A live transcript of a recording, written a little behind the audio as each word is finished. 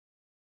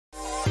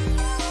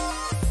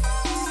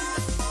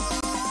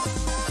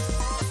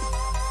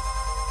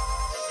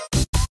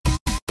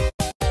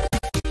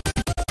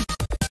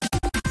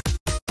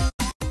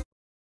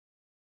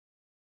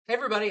Hey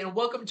everybody, and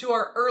welcome to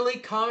our early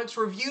comics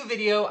review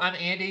video. I'm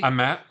Andy. I'm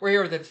Matt. We're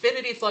here with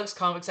Infinity Flux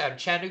Comics out of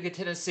Chattanooga,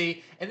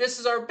 Tennessee, and this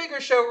is our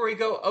bigger show where we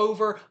go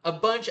over a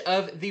bunch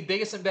of the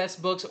biggest and best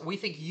books we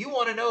think you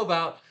want to know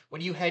about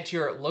when you head to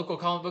your local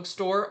comic book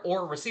store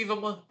or receive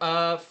them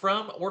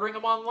from ordering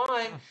them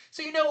online,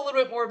 so you know a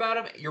little bit more about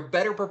them. You're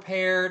better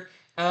prepared,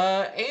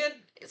 and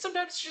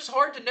sometimes it's just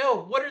hard to know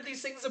what are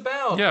these things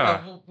about.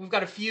 Yeah. We've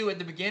got a few in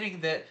the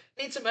beginning that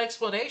need some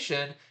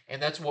explanation,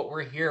 and that's what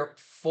we're here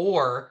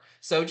for.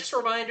 So just a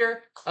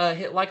reminder,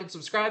 hit like and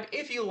subscribe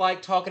if you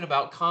like talking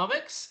about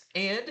comics,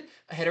 and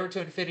head over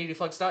to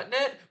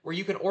infinityflux.net where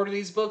you can order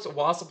these books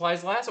while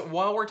supplies last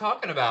while we're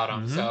talking about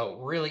them. So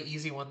really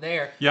easy one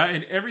there. Yeah,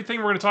 and everything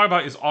we're going to talk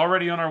about is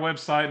already on our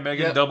website.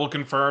 Megan double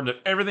confirmed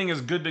that everything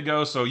is good to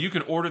go, so you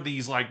can order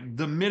these like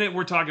the minute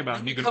we're talking about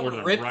them. You can order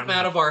them rip right them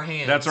out of our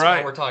hands. That's right.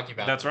 While we're talking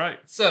about That's them. right.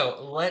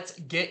 So let's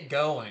get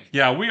going.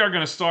 Yeah, we are going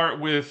to start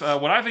with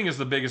what I think is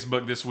the biggest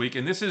book this week,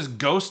 and this is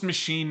Ghost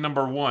Machine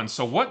 #1.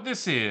 So what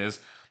this is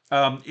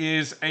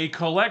a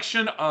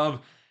collection of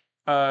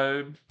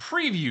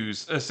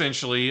previews,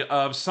 essentially,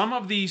 of some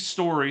of the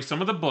stories,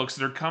 some of the books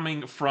that are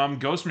coming from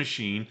Ghost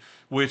Machine,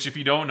 which, if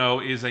you don't know,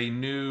 is a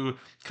new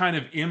kind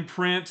of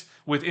imprint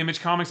with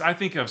Image Comics. I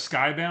think of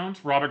Skybound.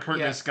 Robert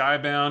Kirkman's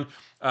Skybound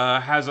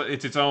has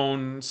it's its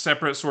own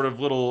separate sort of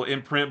little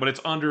imprint, but it's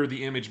under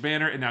the Image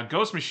banner. And now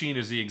Ghost Machine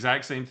is the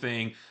exact same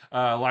thing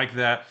like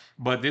that,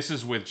 but this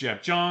is with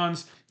Jeff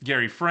Johns,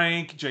 Gary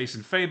Frank,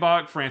 Jason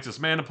Fabok, Francis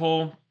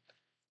Manapul,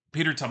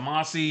 Peter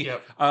Tomasi,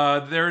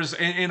 there's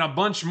and a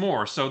bunch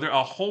more. So there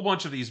a whole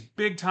bunch of these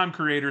big time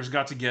creators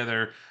got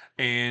together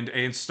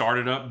and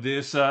started up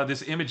this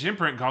this Image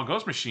imprint called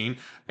Ghost Machine,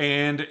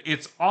 and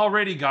it's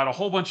already got a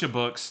whole bunch of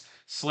books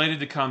slated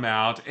to come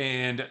out,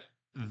 and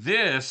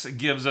this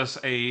gives us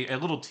a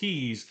little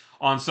tease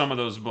on some of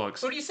those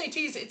books. So when you say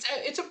tease,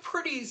 it's a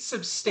pretty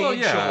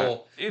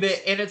substantial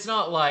bit, and it's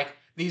not like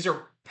these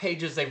are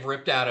pages they've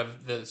ripped out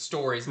of the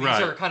stories. These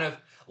are kind of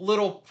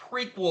little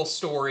prequel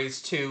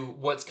stories to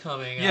what's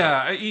coming up.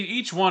 Yeah,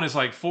 each one is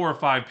like 4 or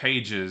 5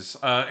 pages,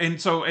 and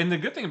the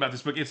good thing about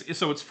this book is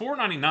it's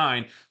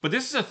 $4.99, but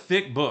this is a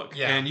thick book,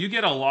 and you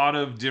get a lot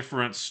of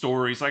different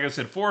stories. Like I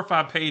said, 4 or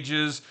 5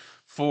 pages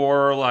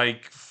for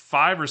like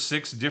 5 or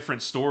 6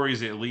 different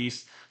stories at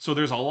least. So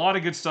there's a lot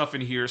of good stuff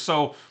in here.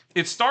 So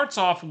it starts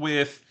off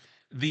with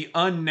the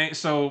unnamed.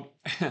 So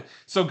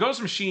Ghost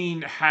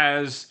Machine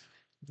has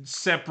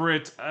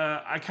separate,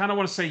 I kind of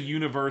want to say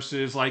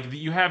universes. Like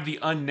you have the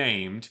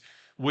unnamed,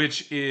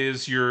 which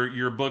is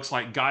your books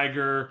like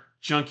Geiger,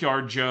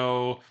 Junkyard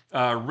Joe,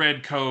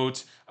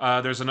 Redcoat.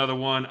 There's another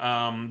one,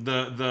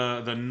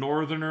 the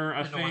Northerner,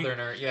 I think.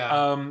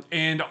 Northerner,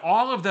 and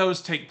all of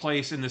those take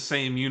place in the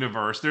same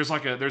universe. There's a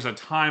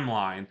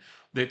timeline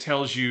that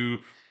tells you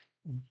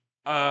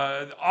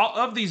all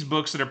of these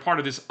books that are part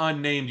of this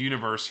unnamed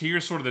universe.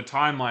 Here's sort of the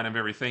timeline of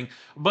everything,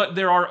 but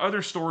there are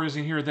other stories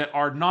in here that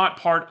are not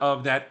part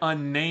of that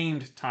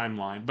unnamed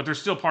timeline, but they're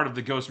still part of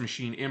the Ghost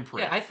Machine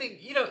imprint. Yeah, I think,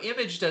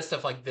 Image does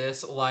stuff like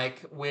this,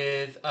 like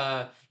with,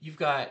 you've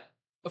got,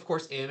 of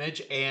course,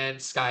 Image and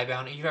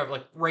Skybound, and you have,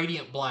 like,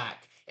 Radiant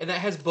Black, and that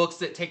has books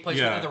that take place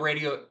within the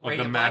Radiant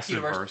Black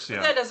universe,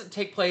 but that doesn't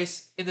take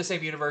place in the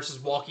same universe as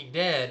Walking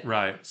Dead.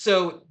 Right.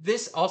 So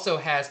this also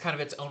has kind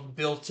of its own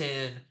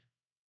built-in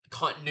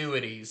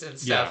continuities and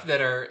stuff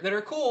that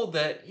are cool,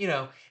 that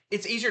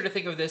it's easier to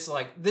think of this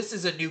like this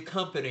is a new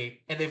company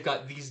and they've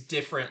got these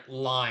different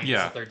lines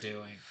that they're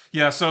doing.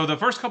 So the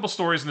first couple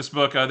stories in this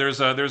book,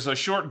 there's a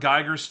short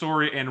Geiger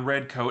story and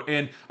Redcoat,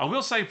 and I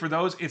will say for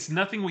those, it's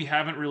nothing we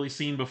haven't really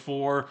seen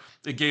before.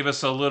 It gave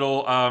us a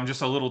little,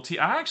 just a little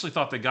I actually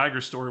thought the Geiger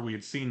story we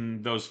had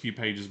seen those few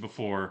pages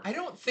before. I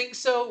don't think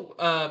so,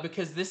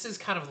 because this is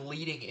kind of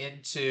leading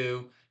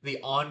into the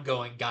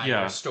ongoing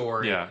Geiger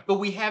story. But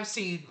we have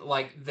seen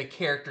like the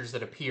characters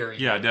that appear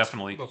in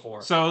definitely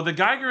before. So the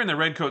Geiger and the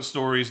Redcoat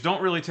stories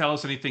don't really tell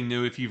us anything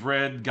new. If you've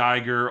read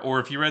Geiger, or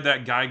if you read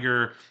that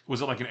Geiger, was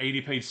it like an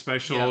 80-page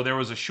special? There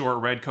was a short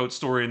Redcoat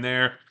story in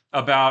there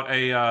about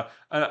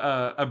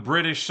a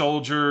British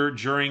soldier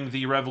during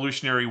the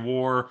Revolutionary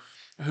War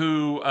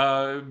who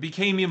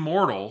became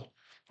immortal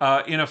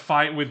in a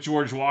fight with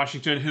George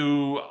Washington,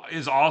 who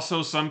is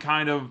also some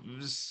kind of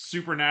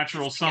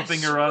supernatural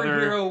something or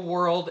other. Superhero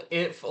world,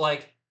 if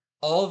like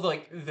all of,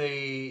 like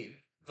the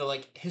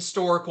like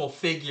historical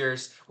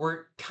figures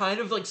were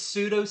kind of like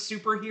pseudo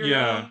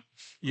superhero.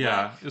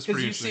 Yeah, it's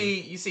pretty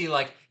interesting. You see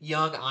like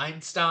young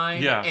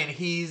Einstein, and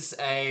he's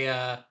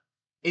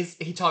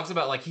he talks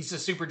about like he's a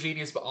super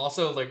genius, but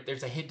also like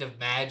there's a hint of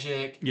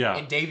magic.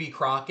 And Davy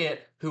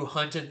Crockett, who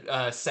hunted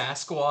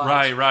Sasquatch.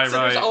 Right.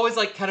 So there's always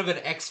like kind of an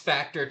X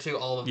factor to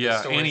all of the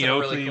stories. Annie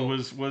Oakley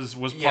was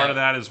part of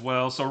that as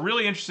well. So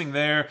really interesting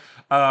there,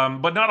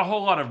 but not a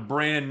whole lot of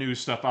brand new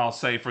stuff, I'll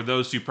say, for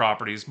those two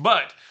properties.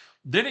 But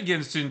Then it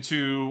gets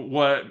into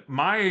what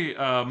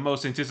my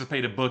most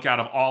anticipated book out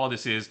of all of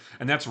this is,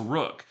 and that's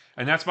Rook.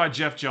 And that's by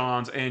Jeff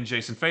Johns and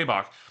Jason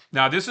Fabok.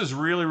 Now, this is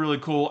really, really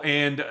cool.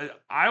 And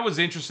I was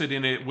interested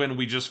in it when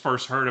we just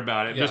first heard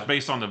about it, just Yeah.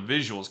 based on the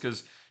visuals,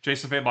 because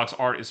Jason Fabok's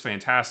art is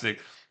fantastic.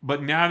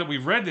 But now that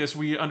we've read this,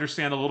 we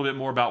understand a little bit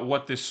more about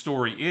what this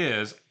story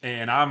is,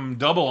 and I'm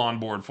double on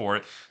board for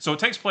it. So it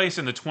takes place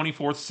in the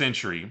 24th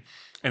century,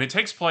 and it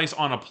takes place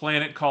on a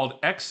planet called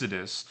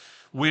Exodus,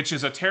 which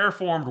is a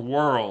terraformed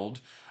world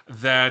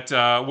that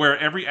where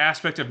every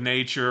aspect of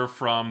nature,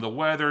 from the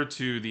weather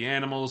to the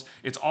animals,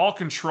 it's all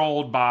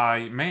controlled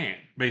by man,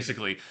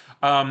 basically.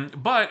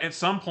 But at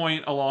some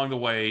point along the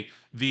way,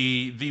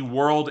 the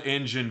world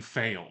engine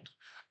failed,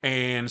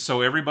 and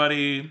so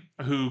everybody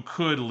who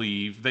could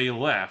leave, they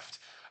left.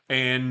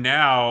 And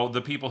now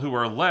the people who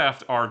are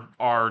left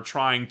are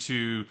trying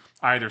to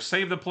either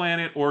save the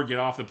planet or get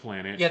off the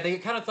planet. Yeah, they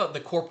kind of thought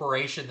the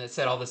corporation that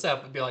set all this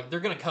up would be like,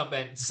 they're going to come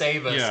and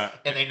save us, Yeah,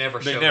 and they never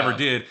they showed never up.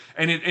 did,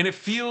 and it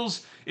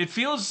feels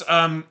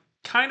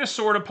kind of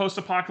sort of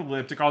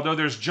post-apocalyptic, although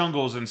there's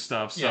jungles and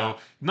stuff, so Yeah.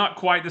 not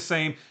quite the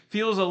same.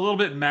 Feels a little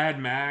bit Mad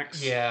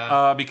Max,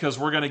 Yeah. because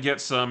we're gonna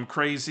get some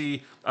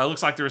crazy.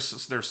 Looks like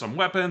there's some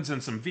weapons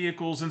and some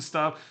vehicles and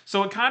stuff,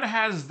 so it kind of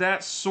has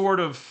that sort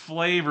of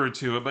flavor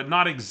to it, but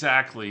not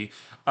exactly.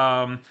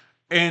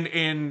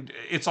 And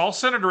it's all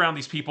centered around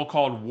these people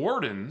called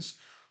wardens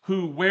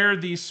who wear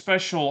these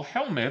special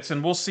helmets,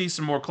 and we'll see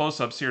some more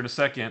close-ups here in a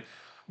second.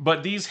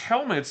 But these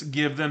helmets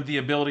give them the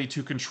ability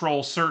to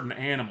control certain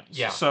animals.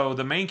 Yeah. So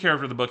the main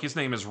character of the book, his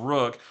name is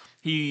Rook.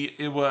 He's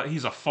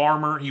a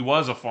farmer. He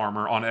was a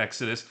farmer on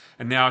Exodus,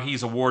 and now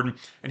he's a warden.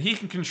 And he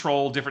can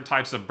control different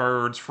types of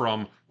birds,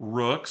 from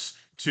rooks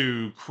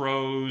to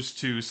crows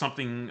to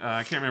something.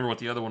 I can't remember what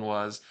the other one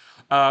was.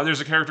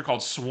 There's a character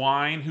called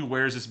Swine who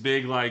wears this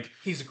big, like,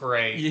 He's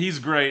great. he's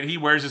great. He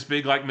wears this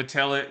big, like,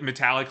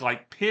 metallic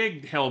like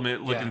pig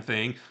helmet looking Yeah.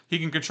 thing. He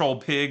can control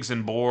pigs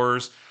and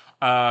boars.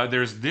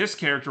 There's this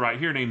character right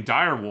here named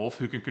Direwolf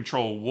who can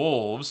control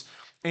wolves,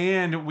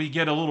 and we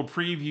get a little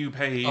preview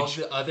page Oh,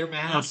 the other of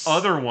masks.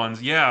 other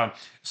ones. Yeah.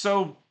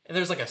 So And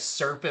there's like a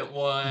serpent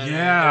one. and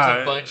Yeah,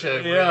 there's a bunch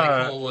of yeah.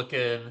 really cool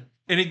looking.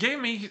 and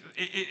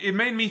it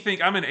made me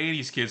think. I'm an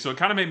 '80s kid, so it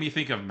kind of made me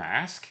think of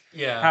Mask.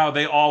 Yeah. How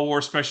they all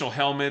wore special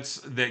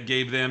helmets that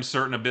gave them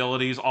certain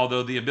abilities.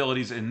 Although the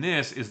abilities in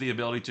this is the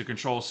ability to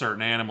control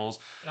certain animals.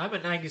 And I'm a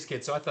 '90s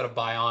kid, so I thought of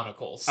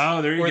Bionicles.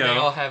 Oh, there you where go. they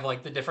all have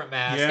like the different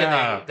masks,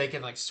 Yeah. and they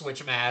can like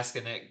switch masks,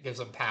 and it gives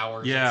them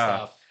powers Yeah. and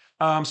stuff.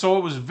 So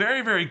it was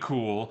very, very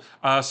cool.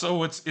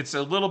 So it's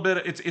a little bit.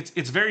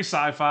 It's very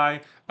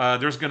sci-fi.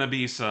 There's going to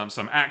be some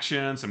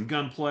action, some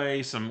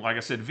gunplay, some, like I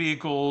said,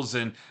 vehicles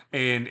and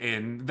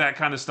that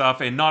kind of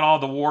stuff. And not all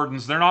the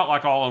wardens. They're not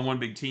like all on one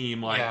big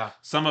team. Like, Yeah.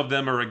 some of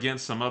them are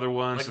against some other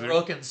ones. Like So they're-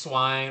 Rook and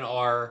Swine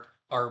are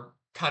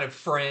kind of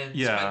friends,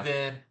 Yeah. but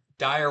then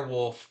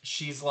Direwolf,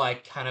 she's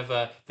like kind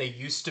of they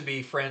used to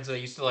be friends, they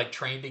used to like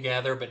train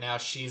together, but now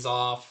she's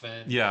off,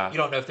 and Yeah. you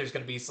don't know if there's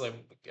going to be some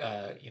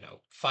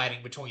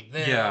fighting between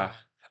them.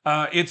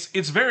 Yeah.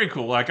 It's very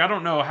cool. Like, I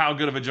don't know how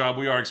good of a job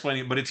we are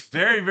explaining it, but it's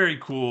very, very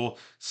cool.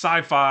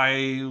 Sci-fi,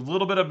 a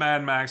little bit of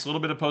Mad Max, a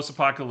little bit of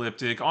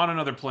post-apocalyptic, on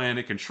another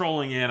planet,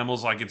 controlling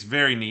animals. Like, it's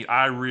very neat.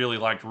 I really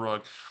liked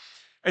Rook.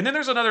 And then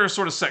there's another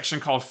sort of section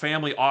called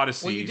Family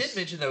Odysseys. Well, you did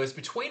mention though, is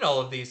between all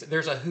of these,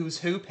 there's a who's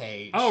who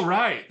page. Oh,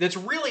 right. That's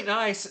really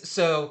nice.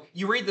 So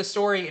you read the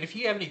story, and if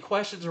you have any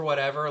questions or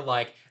whatever,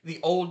 like the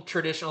old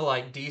traditional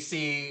like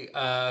DC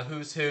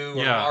who's who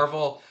or Yeah.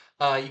 Marvel,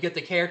 you get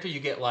the character, you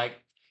get like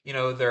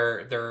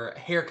their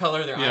hair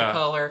color, their Yeah. eye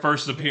color,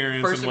 First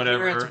appearance and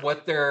whatever.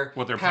 what their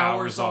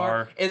powers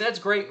are. and that's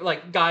great.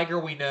 Like Geiger,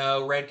 we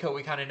know, Redcoat,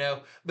 we kind of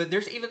know, but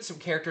there's even some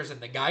characters in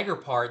the Geiger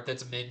part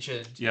that's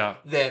mentioned Yeah.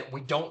 that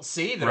we don't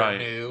see that are Right.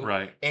 new.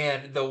 Right.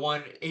 And the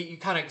one it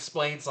kind of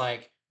explains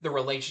like the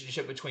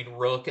relationship between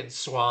Rook and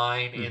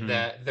Swine, Mhm. and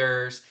that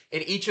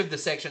and each of the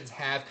sections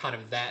have kind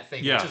of that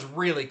thing, Yeah. which is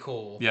really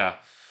cool. Yeah.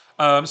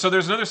 So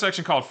there's another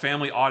section called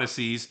Family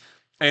Odysseys,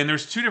 and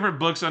there's two different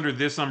books under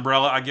this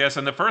umbrella, I guess.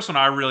 And the first one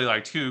I really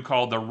like too,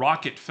 called The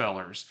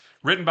Rockefellers,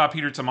 written by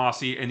Peter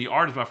Tomasi, and the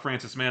art is by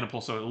Francis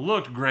Manapul. So it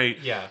looked great.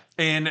 Yeah.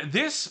 And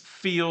this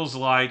feels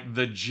like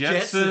the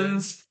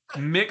Jetsons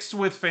mixed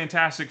with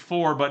Fantastic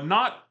Four, but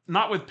not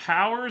with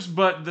powers,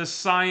 but the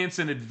science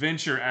and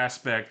adventure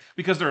aspect,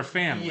 because they're a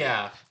family.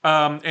 Yeah.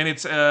 And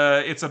it's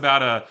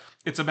about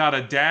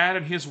a dad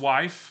and his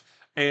wife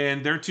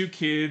and their two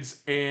kids,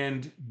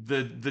 and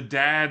the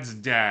dad's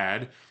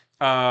dad,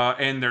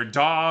 and their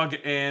dog,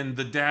 and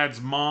the dad's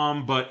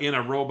mom, but in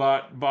a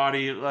robot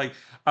body. Like,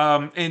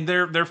 and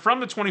they're from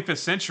the 25th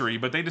century,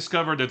 but they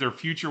discovered that their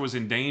future was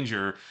in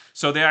danger,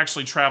 so they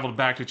actually traveled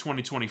back to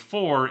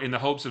 2024 in the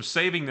hopes of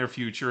saving their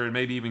future and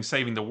maybe even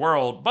saving the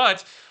world.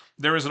 But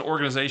there is an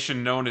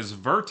organization known as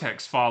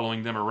Vertex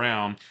following them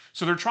around,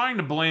 so they're trying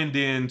to blend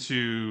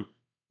into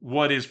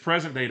what is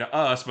present day to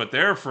us, but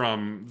they're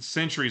from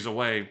centuries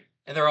away.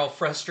 and they're all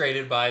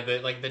frustrated by the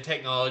Yeah.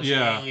 technology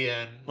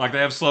and Like they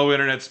have slow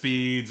internet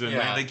speeds and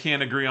yeah, they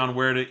can't agree on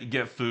where to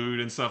get food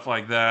and stuff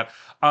like that.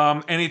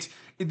 And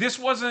this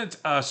wasn't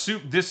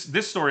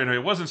this story anyway,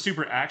 it wasn't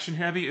super action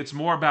heavy. It's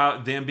more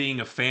about them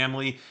being a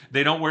family.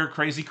 They don't wear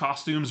crazy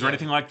costumes or yeah.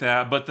 anything like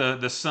that, but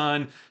the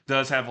son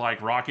does have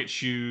like rocket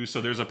shoes,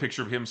 so there's a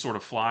picture of him sort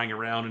of flying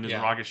around in his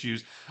Yeah. rocket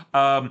shoes.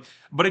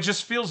 But it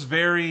just feels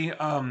very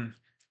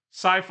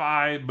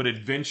sci-fi but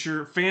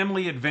adventure,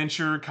 family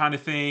adventure kind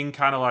of thing,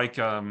 kind of like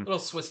Little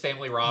Swiss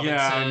Family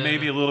yeah,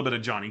 maybe Robinson. a little bit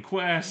of Johnny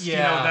Quest,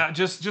 Yeah. that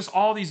just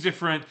all these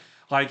different,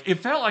 like it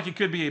felt like it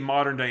could be a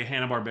modern day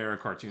Hanna-Barbera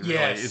cartoon, really,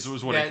 is Yes.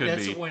 was what it That could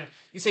that's be. when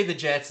you say the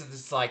Jetsons,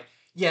 it's like,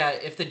 yeah,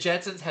 if the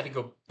Jetsons had to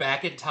go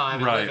back in time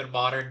and live Right, in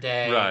modern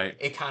day, right.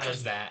 it kind of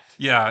is that.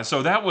 Yeah,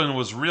 so that one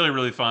was really,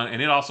 really fun, and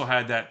it also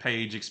had that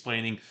page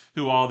explaining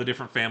who all the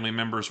different family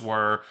members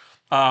were.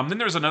 Then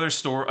there's another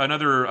story,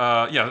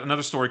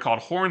 another story called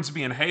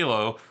Hornsby and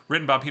Halo,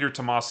 written by Peter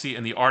Tomasi,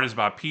 and the art is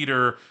by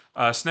Peter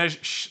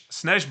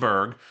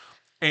Snejberg.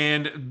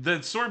 And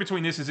the story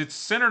between this is it's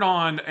centered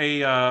on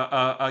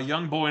a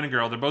young boy and a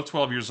girl. They're both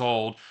 12 years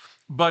old,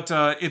 but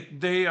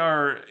they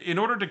are in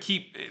order to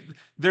keep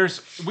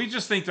there's we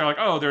just think they're like,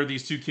 oh, there are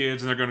these two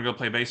kids and they're going to go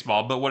play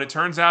baseball. But what it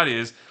turns out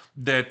is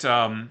that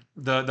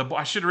the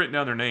I should have written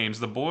down their names.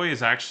 The boy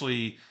is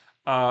actually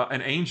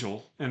an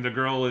angel and the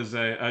girl is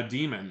a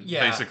demon,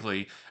 Yeah.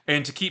 basically.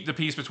 And to keep the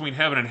peace between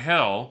heaven and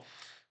hell,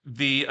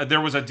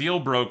 there was a deal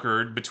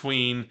brokered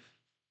between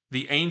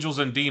the angels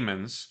and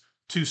demons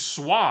to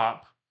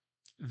swap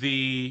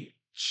the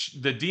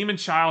demon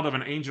child of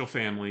an angel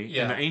family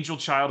and the Yeah. angel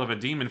child of a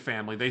demon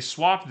family. They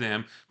swapped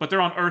them, but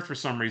they're on Earth for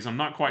some reason. I'm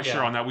not quite sure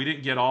Yeah. on that. We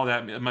didn't get all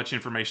that much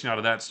information out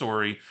of that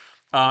story.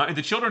 And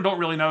the children don't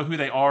really know who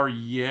they are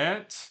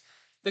yet.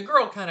 The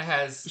girl kind of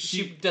has,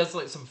 she She does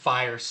like some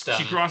fire she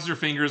stuff. crosses her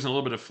fingers and a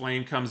little bit of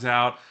flame comes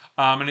out.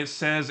 And it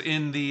says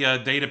in the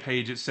data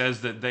page, it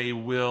says that they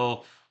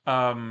will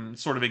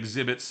sort of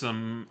exhibit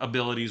some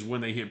abilities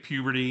when they hit And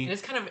puberty.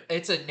 it's kind of,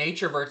 it's a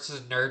nature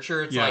versus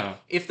nurture. It's like, Yeah,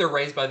 if they're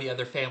raised by the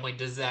other family,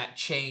 does that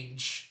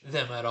change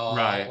them at all?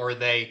 right. Or are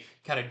they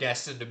kind of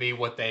destined to be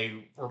what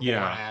they were born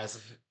Yeah.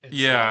 as and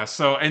Yeah, stuff?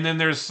 so and then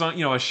there's some,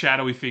 a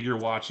shadowy figure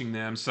watching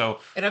them. So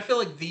And I feel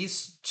like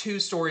these two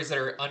stories that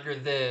are under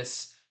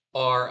this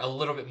are a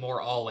little bit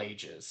more all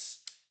ages.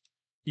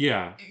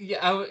 yeah.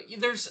 Yeah,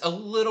 there's a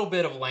little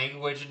bit of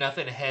language,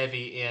 nothing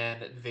heavy in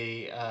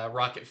the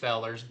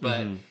Rockefellers,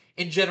 but Hmm.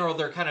 in general,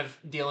 they're kind of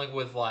dealing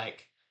with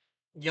like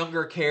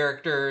younger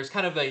characters,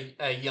 kind of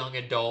a young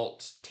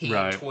adult, teen,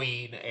 Right.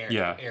 tween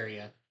Yeah.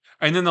 area.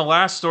 And then the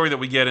last story that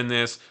we get in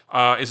this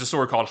is a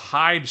story called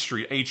Hyde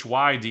Street,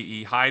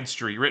 Hyde, Hyde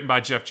Street, written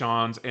by Jeff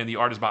Johns, and the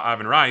art is by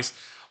Ivan Rice.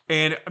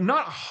 And I'm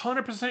not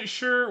 100%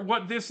 sure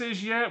what this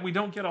is yet. We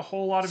don't get a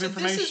whole lot of So this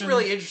is information.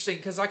 really interesting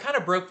because I kind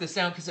of broke this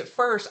down because at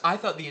first I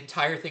thought the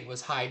entire thing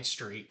was Hyde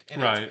Street,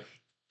 and Right.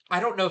 I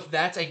don't know if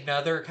that's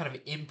another kind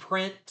of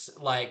imprint,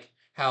 like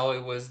how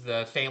it was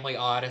the Family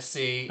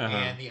Odyssey Uh-huh.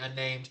 and the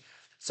Unnamed.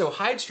 So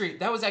Hyde Street,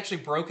 that was actually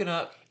broken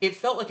up. It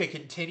felt like a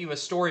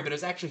continuous story, but it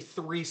was actually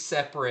three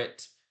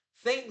separate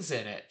things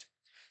in it.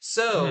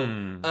 So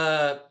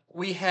Hmm.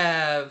 we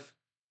have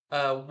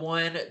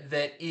one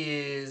that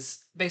is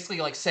basically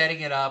like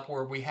setting it up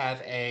where we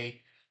have a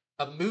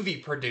movie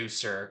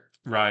producer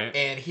Right.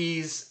 and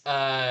he's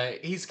kind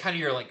of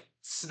your like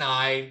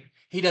snide.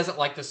 He doesn't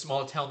like the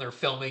small town they're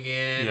filming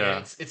in, and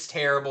Yeah. it's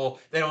terrible.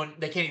 They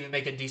can't even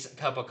make a decent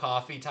cup of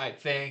coffee type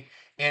thing.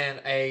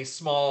 And a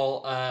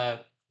small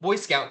Boy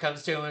Scout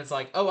comes to him and is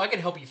like, "Oh, I can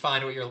help you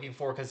find what you're looking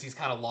for," because he's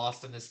kind of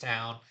lost in this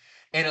town.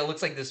 And it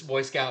looks like this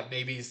Boy Scout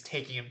maybe is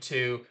taking him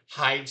to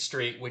Hyde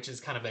Street, which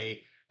is kind of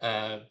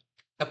uh,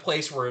 a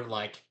place where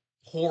like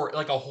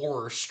a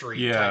horror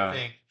street type Yeah.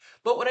 thing.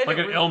 But what I Like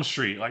didn't an Elm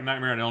Street, like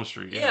Nightmare on Elm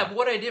Street. yeah, Yeah. but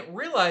what I didn't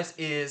realize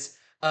is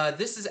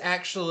this is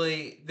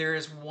actually there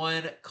is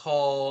one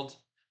called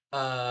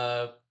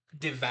uh,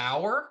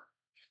 Devour.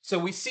 So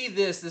we see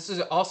this. This is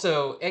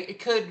also it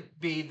could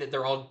be that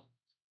they're all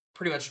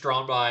pretty much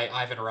drawn by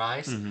Ivan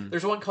Rice. Hmm.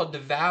 There's one called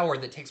Devour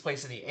that takes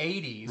place in the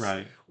 80s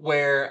Right.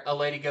 where a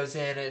lady goes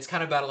in and it's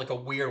kind of about like a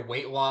weird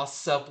weight loss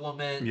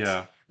supplement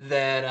Yeah.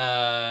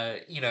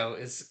 that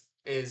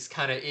is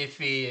kind of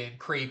iffy and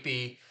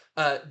creepy.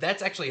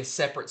 That's actually a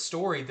separate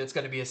story that's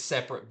going to be a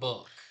separate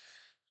book.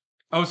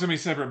 Oh, it's gonna be a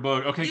separate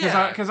book. Okay,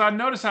 Yeah. because I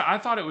noticed that I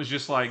thought it was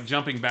just like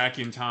jumping back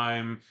in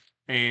time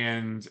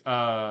and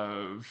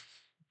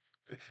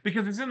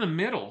because it's in the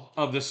middle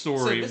of the So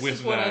story this is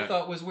with what I that.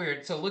 thought was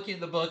weird. So looking at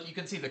the book, you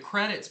can see the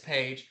credits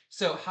page.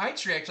 So Hyde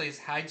Street actually is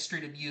Hyde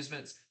Street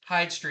Amusements,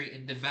 Hyde Street,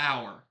 and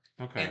Devour.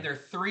 Okay. And they're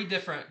three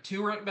different.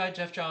 Two written by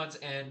Jeff Johns,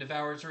 and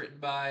Devour is written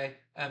by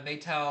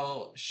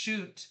Maytal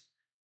Shoot.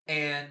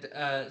 And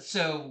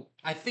so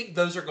I think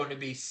those are going to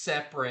be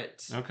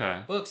separate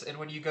Okay. books. And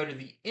when you go to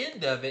the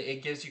end of it,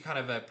 it gives you kind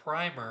of a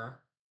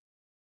primer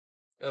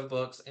of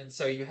books. And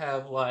so you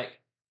have like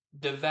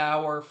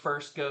Devour,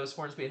 First Ghost,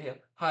 Hornsby and Hale,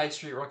 High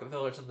Street,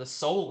 Rockefellers, and The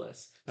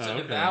Soulless. So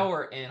okay.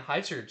 Devour and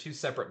High Street are two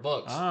separate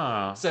books.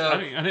 Ah, So I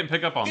didn't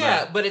pick up on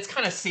yeah, that. but it's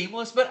kind of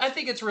seamless. But I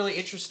think it's really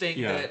interesting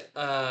Yeah.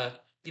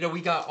 that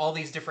we got all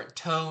these different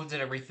tones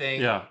and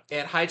everything. Yeah.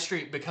 And Hyde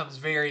Street becomes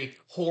very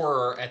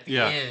horror at the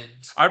Yeah. end.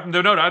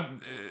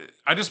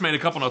 I just made a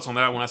couple notes on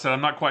that when I said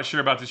I'm not quite sure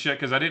about this yet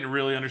because I didn't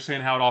really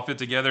understand how it all fit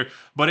together.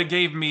 But it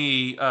gave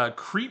me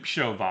creep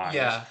show vibes.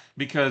 Yeah.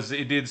 Because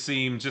it did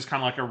seem just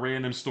kind of like a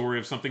random story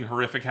of something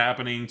horrific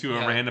happening to a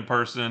Yeah. random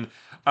person.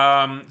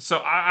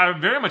 So I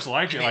very much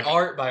liked And it. the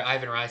art by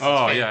Ivan Rice is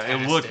Oh fantastic.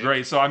 yeah, it looked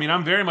great. So I mean,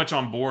 I'm very much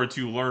on board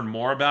to learn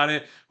more about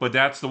it. But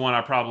that's the one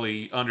I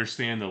probably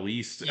understand the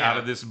least out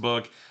of this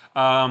book.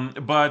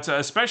 But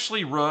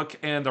especially Rook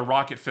and the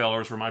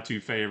Rockefellers were my two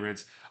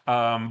favorites.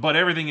 But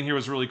everything in here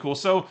was really cool.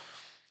 So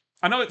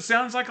I know it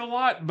sounds like a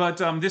lot, but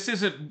this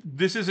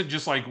isn't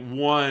just like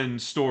one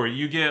story.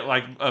 You get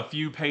like a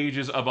few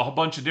pages of a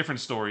bunch of different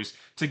stories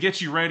to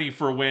get you ready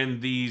for when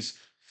these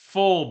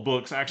full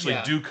books actually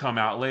do come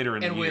out later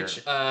in the year. In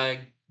which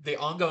the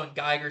ongoing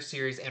Geiger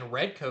series and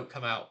Redcoat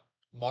come out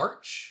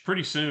March.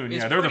 Pretty soon,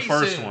 yeah. They're the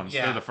first ones.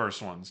 Yeah. They're the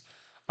first ones.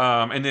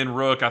 And then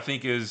Rook, I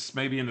think, is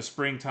maybe in the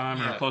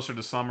springtime or closer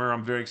to summer.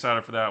 I'm very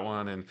excited for that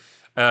one.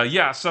 And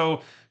yeah,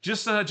 so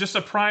just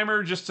a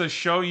primer, just to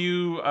show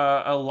you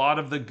a lot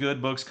of the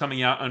good books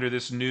coming out under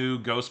this new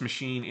Ghost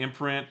Machine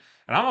imprint.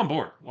 And I'm on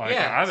board. Like,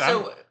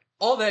 so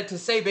all that to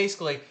say,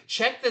 basically,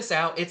 check this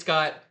out. It's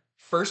got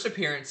first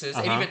appearances.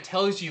 It even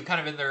tells you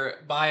kind of in their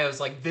bios,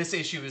 like, this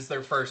issue is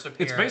their first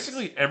appearance. It's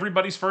basically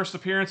everybody's first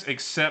appearance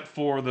except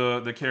for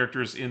the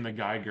characters in the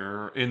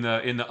Geiger, in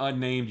the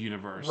unnamed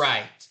universe.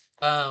 Right.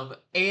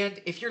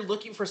 And if you're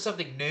looking for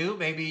something new,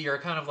 maybe you're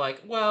kind of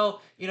like,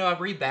 well, I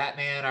read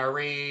Batman, I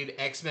read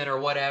X-Men or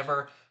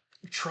whatever.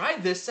 Try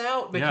this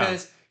out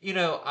because,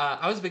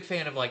 I was a big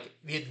fan of like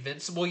the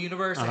Invincible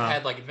universe. It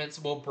had like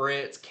Invincible,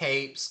 Brits,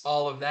 Capes,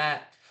 all of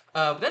that.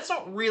 But that's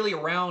not really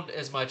around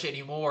as much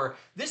anymore.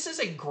 This is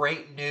a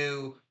great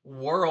new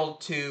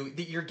world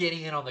that you're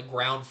getting in on the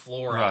ground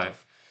floor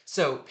of.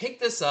 So pick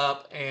this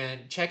up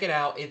and check it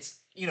out. It's,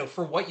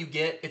 for what you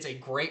get, it's a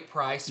great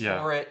price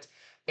for it.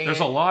 And there's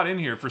a lot in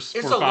here for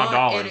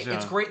 $5.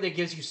 It's great that it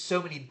gives you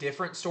so many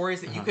different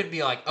stories that you could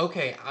be like,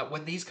 okay,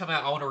 when these come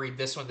out, I want to read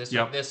this one, this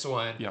one, this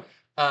one. Yep.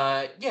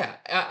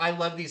 I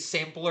love these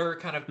sampler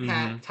kind of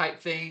pack type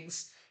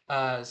things.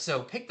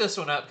 So pick this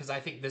one up because I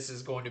think this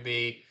is going to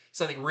be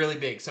something really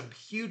big. Some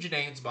huge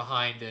names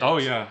behind it. Oh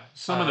yeah,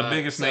 some of the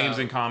biggest names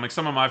in comics.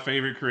 Some of my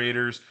favorite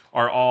creators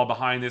are all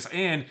behind this,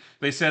 and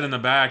they said in the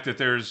back that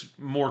there's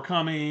more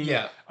coming.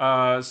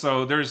 Yeah.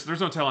 So there's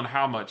no telling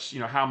how much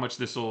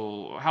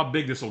how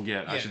big this will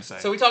get. I should say.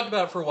 So we talked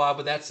about it for a while,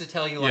 but that's to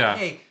tell you like,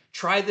 hey,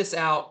 try this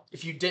out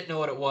if you didn't know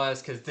what it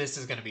was, because this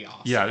is going to be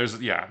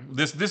awesome. Yeah,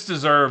 this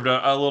deserved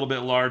a little bit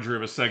larger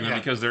of a segment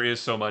because there is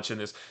so much in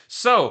this.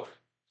 So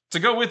to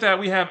go with that,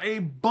 we have a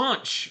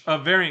bunch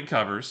of variant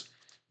covers.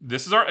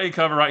 This is our A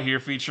cover right here,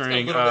 featuring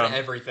a little bit of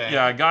everything.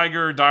 Yeah,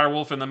 Geiger,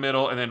 Direwolf in the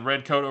middle, and then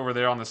Redcoat over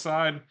there on the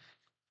side.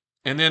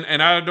 And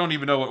I don't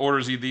even know what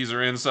orders these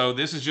are in. So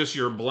this is just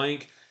your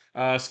blank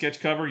sketch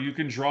cover. You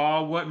can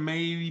draw what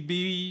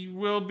maybe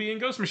will be in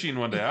Ghost Machine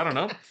one day. I don't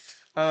know.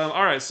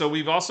 All right, so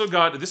we've also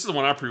got, this is the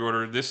one I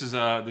pre-ordered. This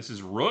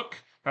is Rook.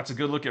 That's a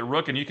good look at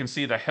Rook, and you can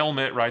see the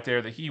helmet right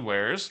there that he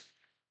wears.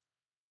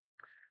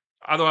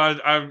 Although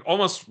I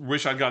almost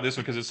wish I'd got this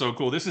one because it's so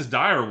cool. This is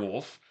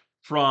Direwolf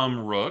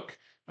from Rook.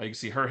 You can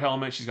see her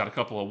helmet. She's got a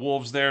couple of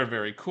wolves there.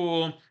 Very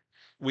cool.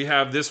 We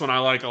have this one I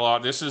like a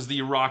lot. This is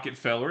the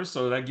Rockefellers,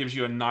 so that gives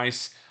you a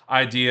nice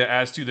idea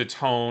as to the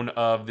tone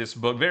of this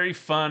book. Very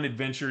fun,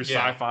 adventure,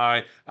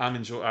 sci-fi.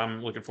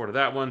 I'm looking forward to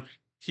that one.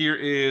 Here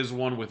is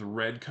one with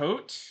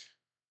Redcoat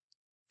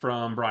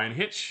from Brian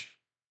Hitch.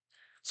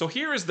 So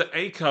here is the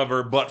A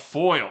cover, but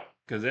foil,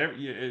 because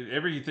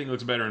everything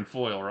looks better in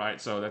foil, right?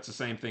 So that's the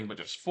same thing, but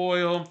just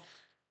foil.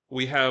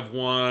 We have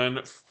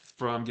one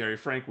from Gary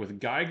Frank with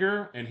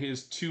Geiger and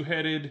his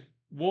two-headed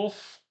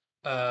wolf.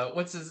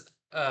 What's his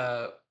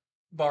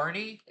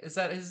Barney? Is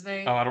that his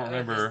name? Oh, I don't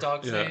remember. His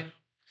dog's name.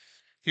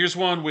 Here's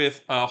one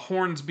with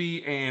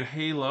Hornsby and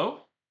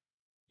Halo.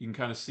 You can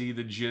kind of see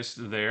the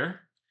gist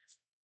there.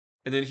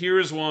 And then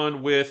here's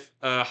one with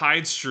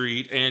Hyde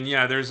Street, and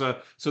yeah, there's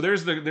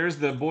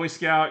the Boy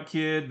Scout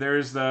kid,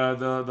 there's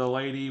the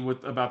lady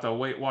about the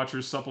Weight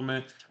Watchers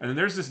supplement, and then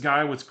there's this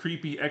guy with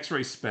creepy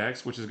X-ray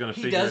specs, which is going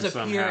to figure in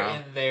somehow. He does appear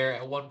in there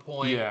at one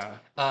point. Yeah.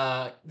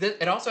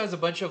 It also has a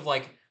bunch of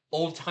like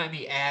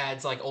old-timey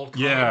ads, like old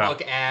comic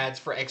book ads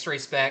for X-ray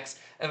specs,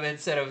 and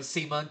instead of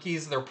sea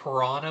monkeys, they're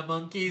piranha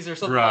monkeys or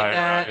something like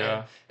that.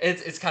 Yeah.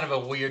 It's kind of a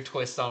weird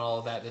twist on all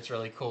of that that's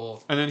really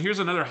cool. And then here's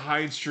another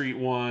Hyde Street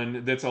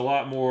one that's a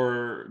lot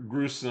more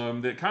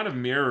gruesome that kind of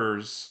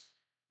mirrors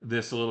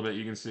this a little bit,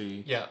 you can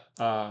see. Yeah.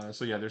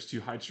 So yeah, there's two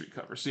Hyde Street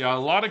covers. So yeah, a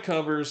lot of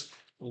covers,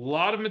 a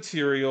lot of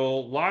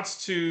material,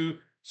 lots to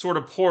sort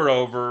of pour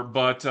over,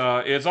 but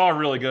it's all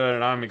really good,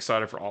 and I'm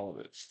excited for all of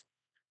it.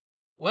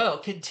 Well,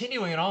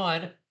 continuing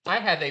on, I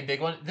have a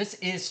big one. This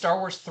is Star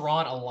Wars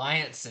Thrawn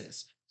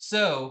Alliances.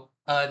 So,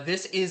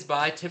 this is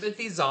by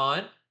Timothy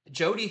Zahn.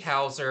 Jody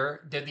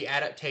Hauser did the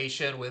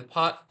adaptation with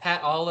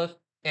Pat Olive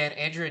and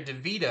Andrea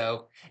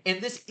DeVito, and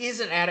this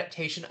is an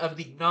adaptation of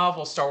the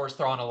novel Star Wars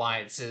Thrawn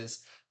Alliances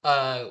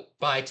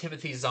by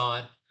Timothy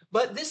Zahn.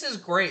 But this is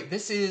great.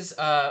 This is,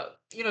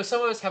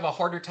 some of us have a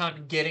harder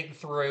time getting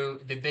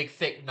through the big,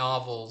 thick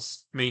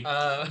novels. Me.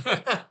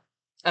 And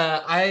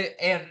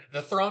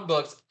the Thrawn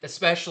books,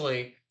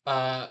 especially,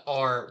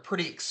 are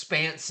pretty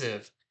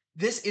expansive.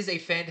 This is a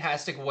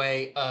fantastic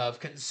way of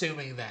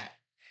consuming that.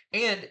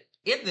 And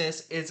in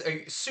this is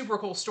a super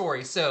cool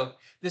story. So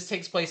this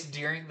takes place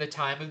during the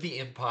time of the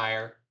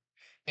Empire,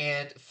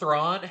 and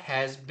Thrawn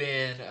has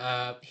been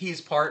he's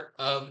part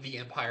of the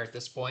Empire at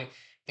this point,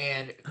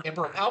 and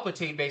Emperor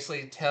Palpatine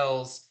basically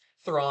tells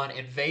Thrawn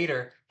and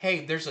Vader,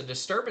 "Hey, there's a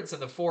disturbance in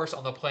the Force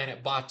on the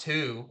planet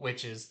Batu,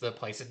 which is the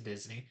place in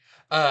Disney.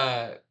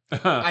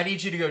 I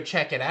need you to go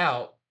check it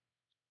out."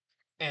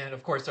 And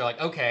of course, they're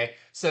like, okay.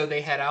 So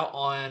they head out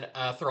on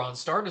Thrawn's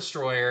Star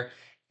Destroyer.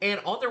 And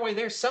on their way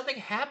there, something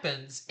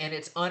happens and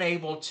it's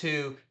unable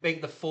to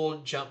make the full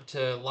jump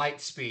to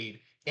light speed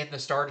in the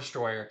Star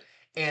Destroyer.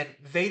 And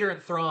Vader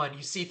and Thrawn,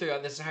 you see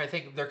throughout this entire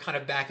thing, they're kind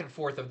of back and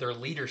forth of their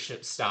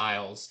leadership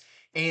styles.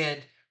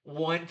 And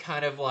one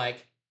kind of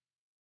like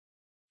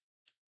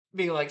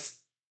being like,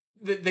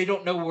 they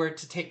don't know where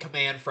to take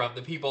command from,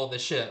 the people on the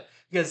ship.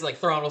 Because like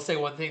Thrawn will say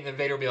one thing, then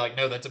Vader will be like,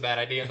 "No, that's a bad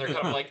idea," and they're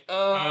kind of like,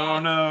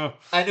 Oh no.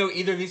 I know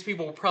either of these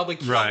people will probably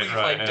kill me if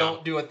I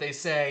don't do what they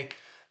say."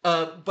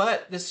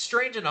 But this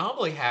strange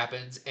anomaly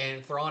happens,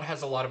 and Thrawn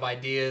has a lot of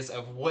ideas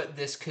of what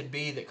this could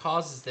be that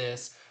causes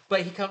this.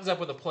 But he comes up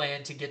with a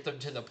plan to get them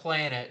to the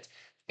planet,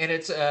 and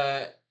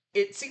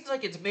it seems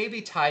like it's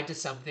maybe tied to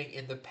something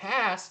in the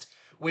past,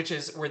 which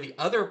is where the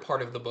other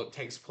part of the book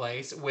takes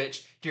place.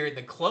 Which during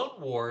the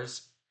Clone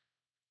Wars,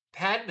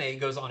 Padme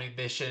goes on a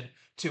mission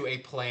to a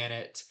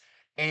planet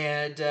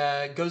and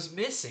goes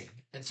missing.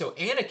 And so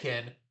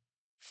Anakin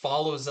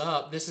follows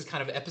up. This is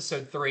kind of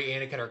episode 3,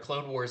 Anakin, or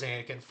Clone Wars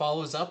Anakin,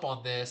 follows up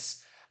on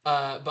this.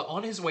 But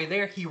on his way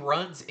there, he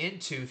runs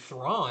into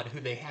Thrawn, who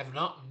they have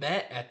not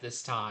met at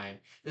this time.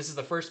 This is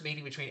the first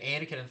meeting between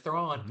Anakin and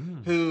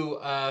Thrawn, who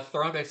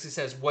Thrawn basically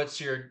says, "What's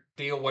your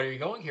deal? What are you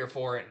going here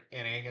for?" And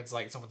Anakin's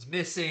like, "Someone's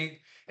missing."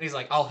 And he's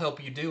like, "I'll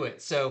help you do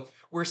it." So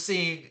we're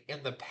seeing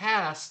in the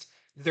past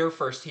their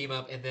first team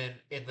up, and then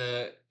in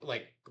the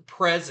like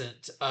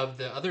present of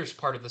the others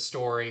part of the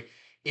story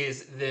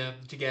is them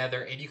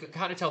together, and you can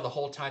kind of tell the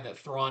whole time that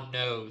Thrawn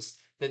knows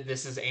that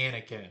this is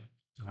Anakin.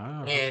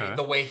 Oh, And okay.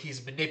 the way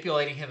he's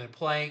manipulating him and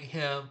playing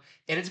him.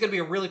 And it's going to be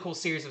a really cool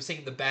series of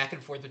seeing the back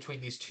and forth between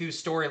these two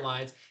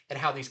storylines and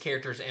how these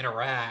characters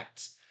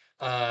interact.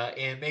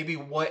 And maybe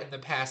what in the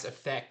past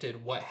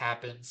affected what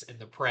happens in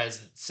the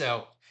present.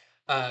 So,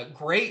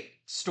 great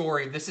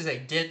story. This is a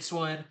dense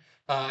one.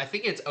 I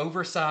think it's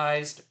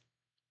oversized.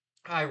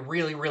 I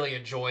really, really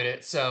enjoyed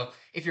it. So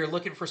if you're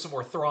looking for some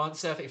more Thrawn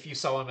stuff, if you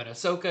saw him in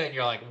Ahsoka and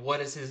you're like,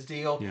 what is his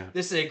deal? Yeah.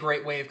 This is a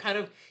great way of kind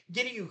of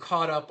getting you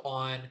caught up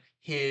on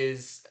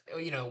his,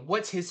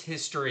 what's his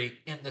history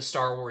in the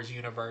Star Wars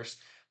universe.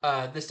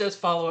 This does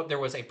follow up. There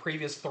was a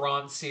previous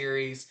Thrawn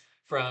series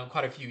from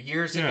quite a few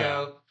years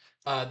ago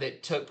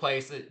that took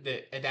place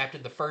that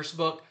adapted the first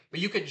book, but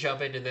you could jump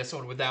into this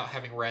one without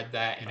having read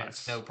that, and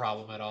it's no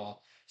problem at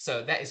all.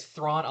 So that is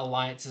Thrawn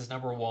Alliances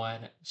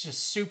 #1. It's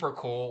just super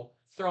cool.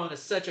 Thrawn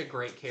is such a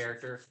great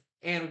character.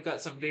 And we've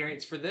got some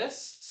variants for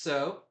this.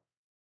 So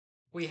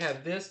we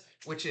have this,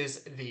 which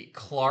is the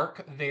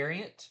Clark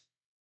variant.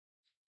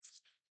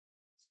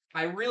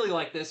 I really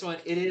like this one.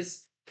 It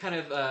is kind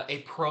of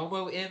a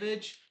promo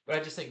image, but I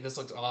just think this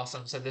looks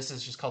awesome. So this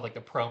is just called like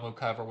the promo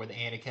cover with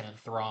Anakin and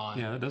Thrawn.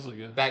 Yeah, that does look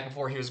good. Back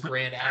before he was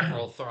Grand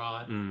Admiral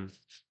Thrawn.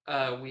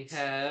 We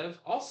have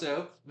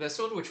also this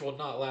one, which will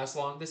not last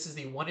long. This is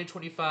the 1 in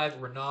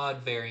 25 Renaud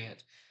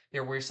variant.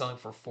 We're selling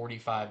for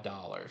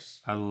 $45.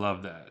 I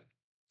love that.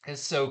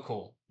 It's so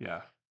cool.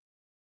 Yeah.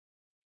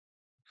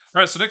 All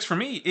right, so next for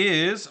me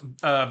is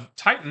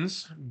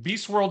Titans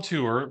Beast World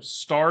Tour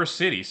Star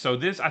City. So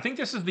I think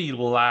this is the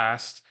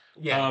last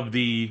of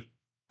the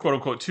quote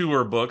unquote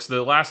tour books,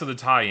 the last of the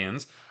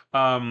tie-ins.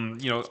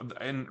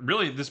 And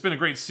really, this has been a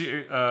great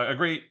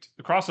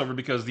crossover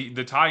because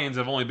the tie-ins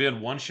have only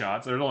been one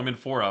shots. There's only been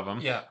 4 of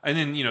them. Yeah. And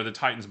then the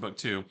Titans book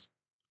too.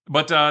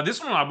 But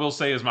this one I will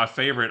say is my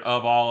favorite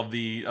of all of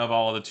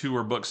the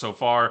tour books so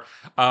far.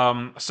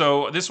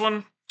 So this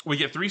one we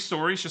get 3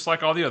 stories, just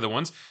like all the other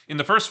ones. In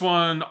the first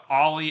one,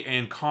 Ollie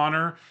and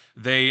Connor,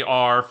 they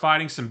are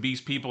fighting some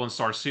beast people in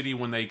Star City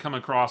when they come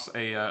across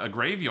a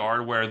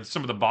graveyard where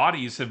some of the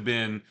bodies have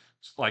been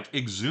like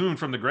exhumed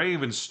from the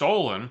grave and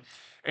stolen,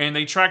 and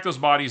they track those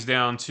bodies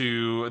down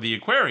to the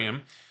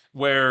aquarium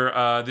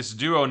where this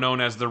duo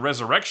known as the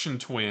Resurrection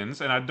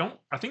Twins, and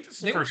I think this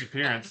is the first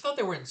appearance. I thought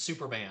they were in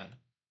Superman.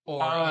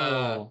 Or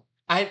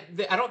I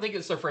don't think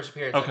it's their first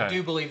appearance. Okay. I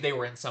do believe they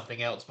were in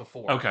something else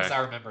before. Okay. Because I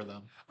remember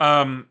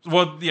them.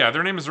 Well, yeah,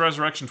 their name is the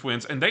Resurrection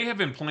Twins, and they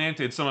have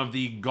implanted some of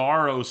the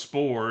Garo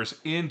spores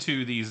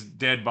into these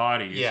dead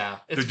bodies. Yeah,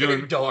 it's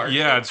very dark.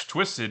 Yeah, it's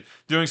twisted.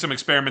 Doing some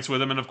experiments with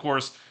them, and of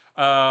course,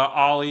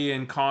 Ollie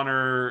and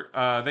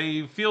Connor,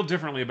 they feel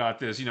differently about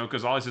this,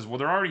 because Ollie says, well,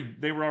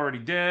 they were already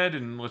dead,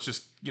 and let's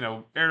just,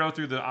 arrow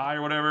through the eye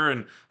or whatever.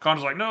 And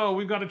Connor's like, no,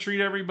 we've got to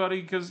treat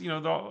everybody because, we've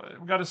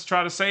got to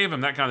try to save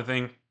them, that kind of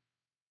thing.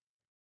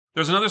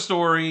 There's another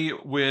story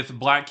with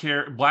Black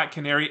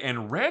Canary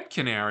and Red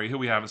Canary, who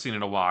we haven't seen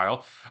in a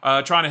while,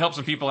 trying to help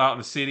some people out in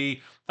the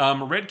city.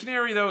 Red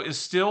Canary, though, is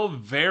still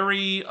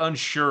very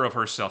unsure of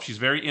herself. She's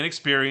very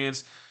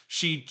inexperienced.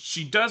 She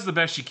does the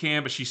best she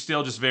can, but she's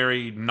still just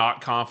very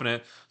not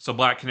confident. So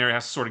Black Canary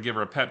has to sort of give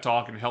her a pep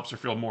talk and helps her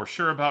feel more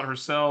sure about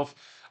herself.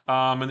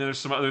 And then there's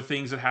some other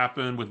things that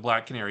happen with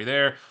Black Canary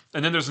there.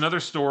 And then there's another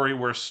story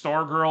where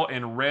Stargirl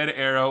and Red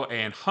Arrow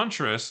and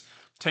Huntress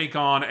take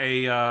on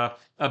a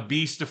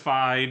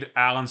beastified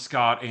Alan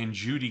Scott and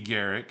Judy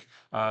Garrick,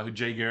 who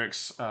Jay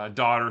Garrick's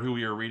daughter, who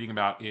we are reading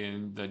about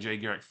in the Jay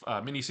Garrick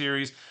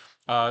miniseries.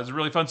 It's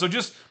really fun. So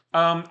just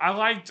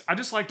I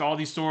just liked all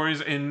these stories,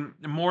 and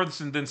more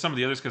than some of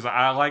the others, because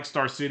I like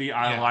Star City.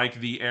 I like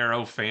the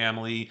Arrow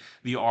family.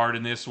 The art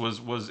in this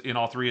was in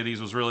all three of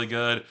these was really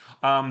good.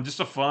 Just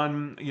a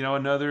fun,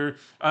 another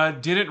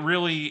didn't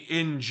really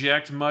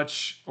inject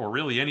much or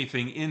really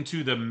anything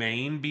into the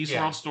main Beast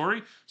World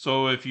story.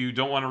 So if you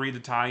don't want to read the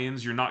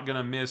tie-ins, you're not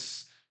gonna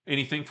miss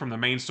anything from the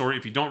main story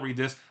if you don't read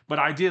this. But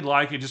I did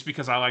like it just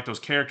because I like those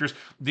characters.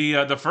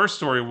 The first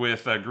story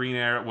with Green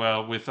Arrow,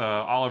 well, with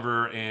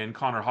Oliver and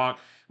Connor Hawke,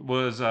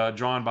 was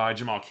drawn by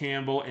Jamal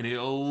Campbell, and it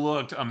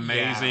looked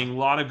amazing. A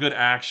lot of good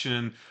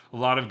action, a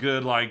lot of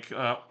good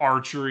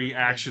archery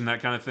action,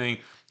 that kind of thing.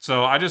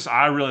 So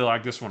I really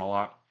like this one a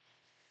lot.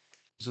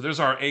 So there's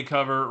our A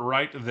cover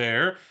right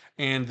there,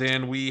 and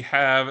then we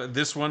have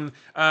this one.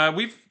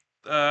 We've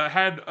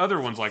had other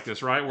ones like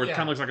this, right? Where it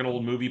kind of looks like an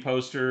old movie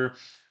poster.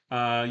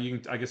 I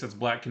guess that's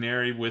Black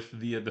Canary with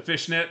the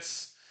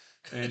fishnets,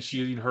 and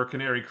she her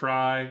canary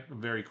cry.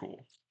 Very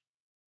cool.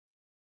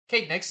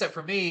 Okay, next up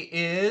for me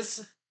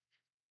is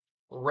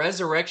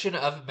Resurrection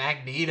of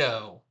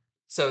Magneto.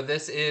 So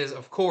this is,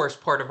 of course,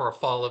 part of our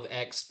Fall of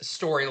X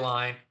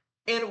storyline.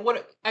 And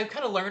what I've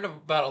kind of learned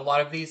about a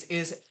lot of these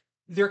is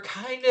they're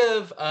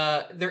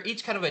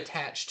each kind of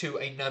attached to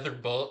another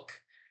book,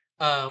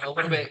 a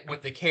little bit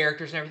with the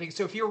characters and everything.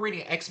 So if you're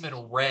reading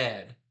X-Men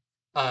Red,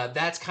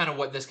 that's kind of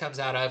what this comes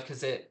out of,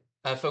 because it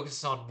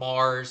focuses on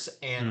Mars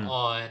and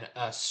on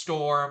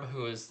Storm,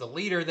 who is the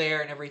leader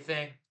there and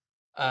everything.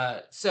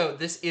 So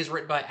this is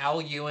written by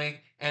Al Ewing,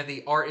 and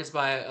the art is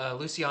by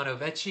Luciano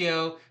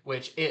Vecchio,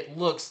 which it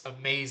looks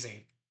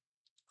amazing.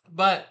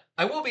 But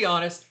I will be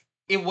honest,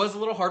 it was a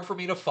little hard for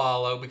me to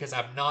follow because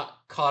I'm not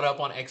caught up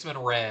on X-Men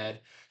Red.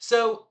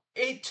 So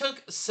it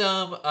took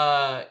some,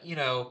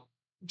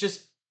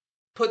 just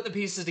putting the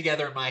pieces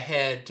together in my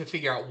head to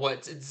figure out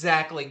what's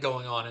exactly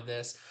going on in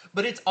this.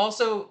 But it's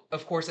also,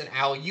 of course, an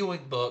Al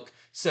Ewing book,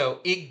 so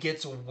it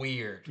gets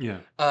weird. Yeah.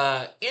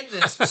 In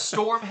this,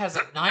 Storm has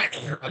a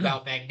nightmare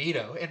about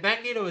Magneto, and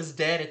Magneto is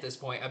dead at this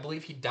point. I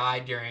believe he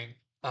died during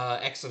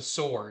X of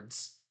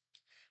Swords.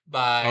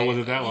 Oh, was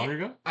it that long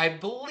ago? I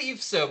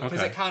believe so,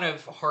 because it kind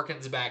of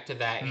harkens back to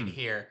that in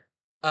here.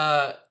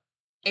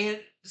 And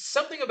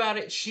something about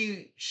it,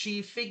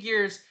 she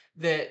figures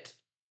that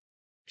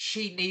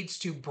she needs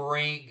to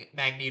bring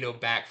Magneto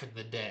back from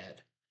the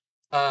dead.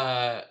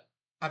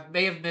 I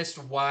may have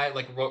missed why,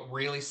 what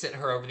really sent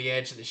her over the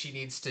edge that she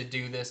needs to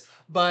do this,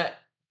 but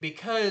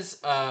because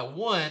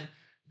one,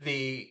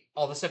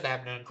 all the stuff that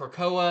happened in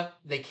Krakoa,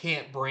 they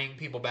can't bring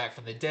people back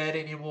from the dead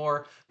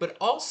anymore, but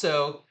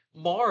also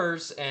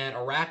Mars and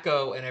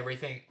Arakko and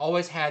everything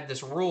always had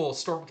this rule.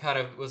 Storm kind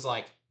of was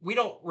like, we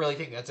don't really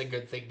think that's a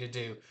good thing to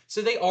do,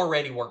 so they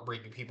already weren't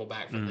bringing people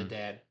back from the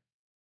dead.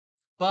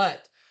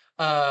 But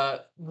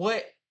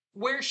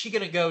where is she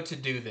gonna go to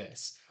do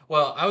this?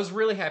 Well, I was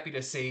really happy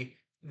to see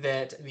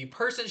that the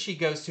person she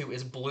goes to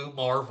is Blue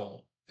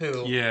Marvel,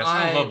 who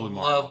I love Blue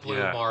Marvel. Love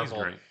Blue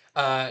Marvel.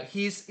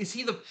 He's great. Is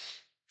he the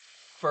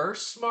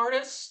first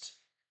smartest?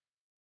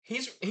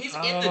 He's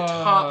in the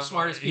top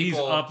smartest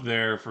people. He's up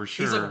there for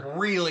sure. He's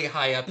really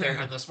high up there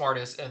in the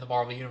smartest in the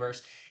Marvel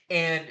universe.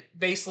 And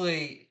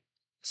basically,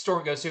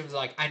 Storm goes to him and is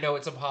like, I know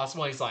it's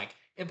impossible. He's like,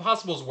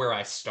 impossible is where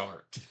I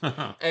start.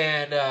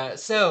 And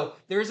so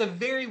there's a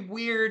very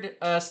weird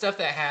stuff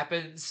that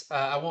happens.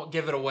 I won't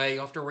give it away.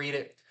 You'll have to read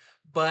it.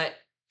 But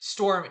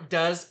Storm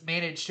does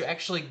manage to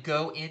actually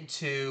go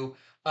into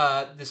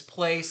this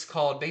place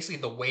called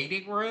basically the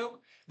Waiting Room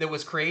that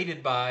was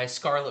created by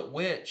Scarlet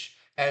Witch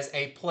as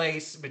a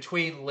place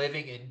between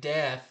living and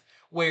death,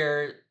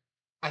 where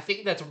I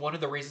think that's one of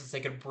the reasons they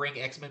could bring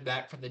X-Men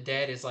back from the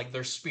dead, is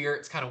their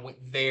spirits kind of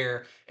went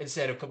there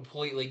instead of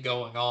completely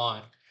going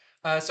on.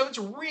 So it's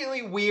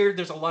really weird.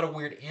 There's a lot of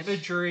weird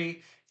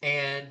imagery,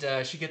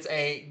 and she gets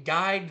a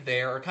guide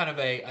there, or kind of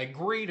a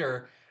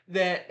greeter,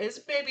 that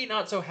is maybe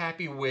not so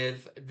happy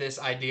with this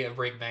idea of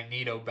bringing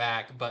Magneto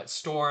back, but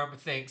Storm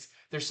thinks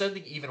there's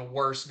something even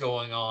worse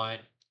going on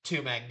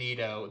to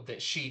Magneto,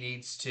 that she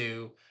needs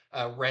to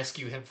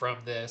rescue him from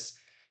this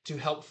to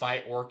help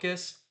fight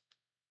Orcus.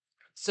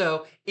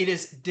 So it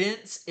is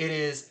dense, it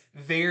is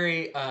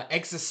very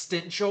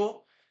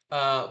existential,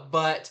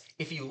 But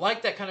if you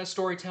like that kind of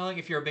storytelling,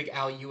 if you're a big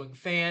Al Ewing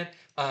fan,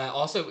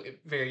 also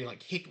very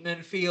like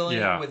Hickman feeling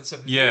Yeah. with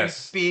some very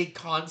Yes. big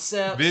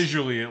concepts.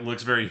 Visually, it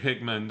looks very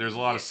Hickman. There's a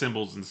lot Yeah, of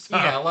symbols and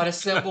yeah, a stuff. lot of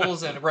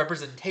symbols and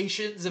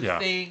representations of Yeah.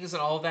 things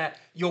and all that.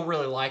 You'll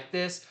really like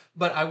this.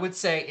 But I would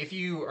say if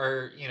you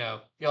are,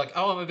 you're like,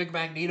 oh, I'm a big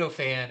Magneto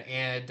fan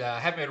and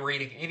haven't been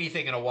reading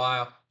anything in a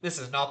while, this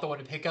is not the one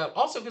to pick up.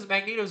 Also, because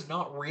Magneto's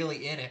not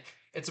really in it.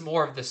 It's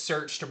more of the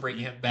search to bring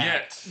him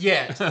back.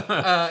 Yet.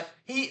 Yet,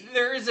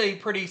 there is a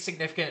pretty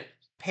significant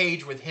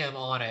page with him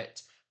on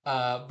it.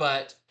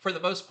 But for the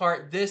most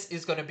part, this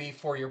is going to be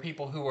for your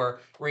people who are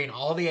reading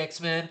all the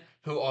X-Men,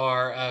 who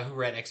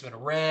read X-Men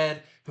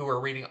Red, who are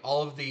reading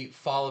all of the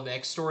Fall of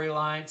X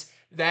storylines.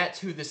 That's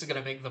who this is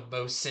going to make the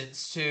most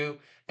sense to.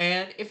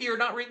 And if you're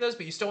not reading those,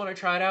 but you still want to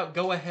try it out,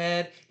 go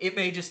ahead. It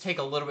may just take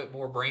a little bit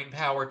more brain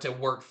power to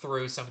work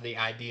through some of the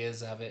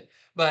ideas of it.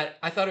 But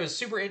I thought it was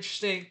super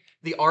interesting.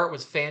 The art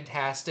was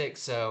fantastic.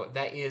 So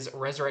that is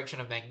Resurrection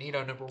of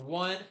Magneto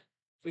 #1.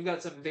 We've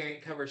got some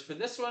variant covers for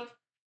this one,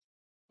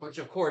 which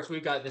of course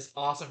we've got this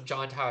awesome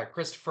John Tyler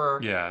Christopher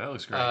Yeah, that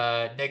looks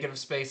great. negative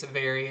space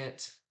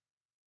variant.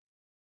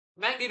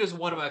 Magneto's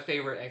one of my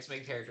favorite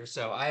X-Men characters,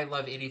 so I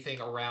love anything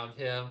around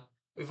him.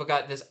 We've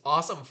got this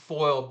awesome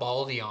foil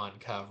Baldion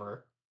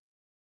cover.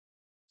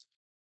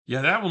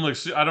 Yeah, that one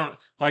looks. I don't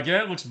like.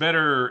 That looks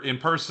better in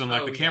person.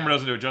 Like Oh, the camera yeah.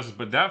 doesn't do it justice,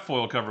 but that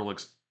foil cover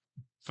looks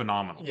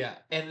phenomenal. Yeah,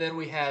 and then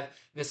we have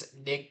this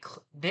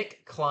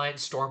Nick Klein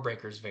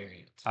Stormbreakers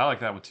variant. I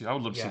like that one too. I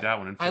would love to see Yeah. that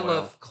one in I foil.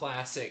 love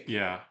classic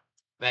Yeah.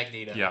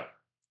 Magneto. Yeah.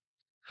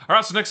 All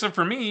right. So next up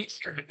for me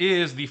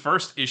is the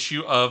first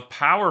issue of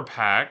Power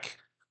Pack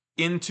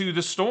Into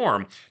the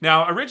Storm.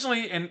 Now,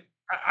 originally, and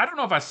I don't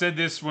know if I said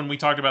this when we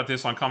talked about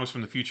this on Comics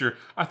from the Future.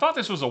 I thought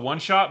this was a one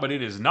shot, but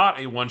it is not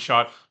a one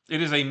shot.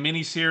 It is a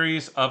mini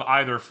series of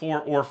either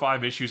 4 or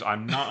 5 issues.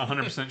 I'm not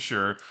 100%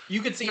 sure.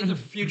 You could see in the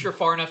future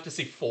far enough to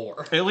see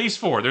 4. At least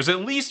 4. There's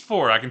at least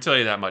 4. I can tell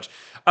you that much.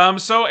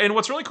 And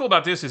what's really cool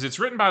about this is it's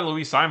written by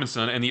Louise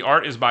Simonson, and the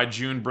art is by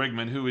June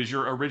Brigman, who is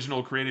your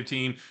original creative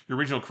team, your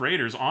original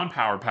creators on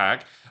Power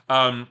Pack.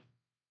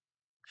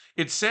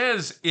 It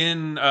says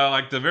in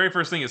like the very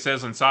first thing it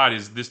says inside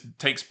is this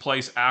takes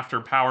place after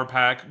Power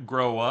Pack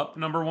Grow Up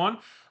 #1,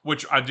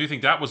 which I do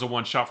think that was a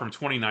one shot from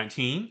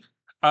 2019.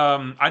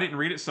 I didn't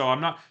read it, so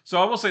I'm not.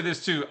 So I will say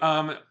this too.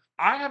 I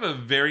have a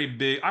very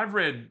big. I've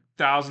read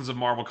thousands of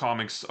Marvel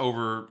comics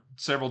over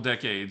several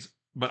decades,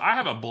 but I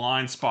have a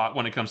blind spot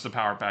when it comes to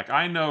Power Pack.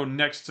 I know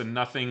next to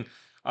nothing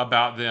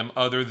about them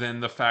other than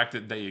the fact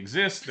that they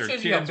exist. They're Shows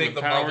kids you how big with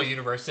the powers. Marvel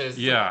universe is.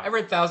 Yeah. I've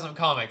read thousands of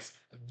comics.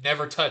 I've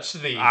never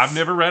touched these. I've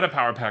never read a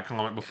Power Pack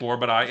comic before,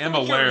 but I am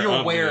aware.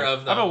 You're aware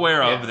of them. I'm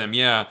aware Yeah. of them.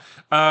 Yeah.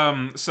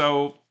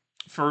 So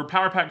for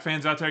Power Pack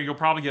fans out there, you'll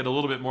probably get a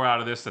little bit more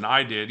out of this than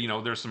I did. You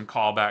know, there's some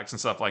callbacks and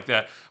stuff like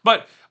that.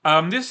 But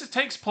this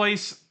takes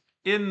place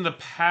in the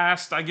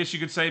past, I guess you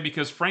could say,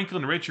 because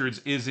Franklin Richards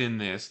is in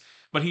this,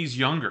 but he's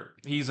younger.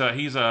 He's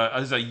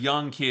a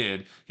young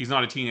kid. He's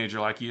not a teenager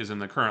like he is in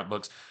the current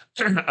books.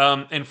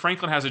 And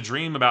Franklin has a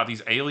dream about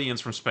these aliens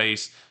from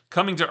space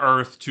coming to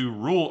Earth to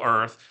rule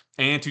Earth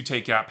and to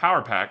take out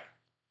Power Pack.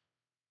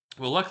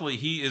 Well, luckily,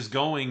 he is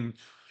going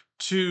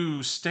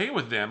to stay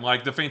with them.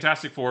 Like the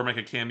Fantastic Four make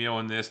a cameo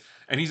in this,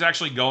 and he's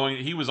actually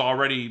going. He was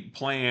already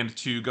planned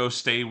to go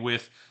stay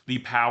with the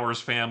Powers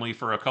family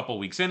for a couple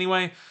weeks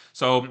anyway.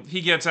 So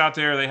he gets out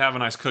there. They have a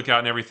nice cookout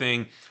and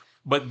everything.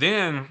 But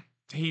then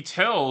he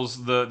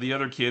tells the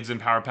other kids in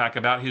Power Pack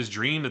about his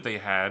dream that they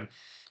had,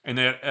 and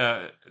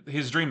that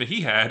his dream that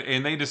he had,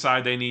 and they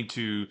decide they need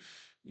to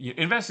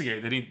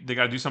investigate. They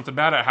got to do something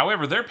about it.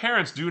 However, their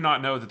parents do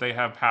not know that they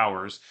have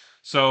powers,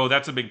 so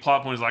that's a big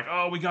plot point. Is like,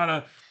 oh, we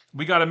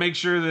gotta make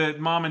sure that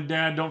mom and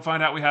dad don't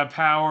find out we have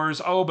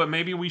powers. Oh, but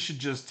maybe we should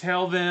just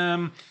tell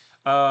them.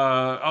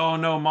 Oh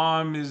no,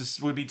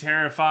 would be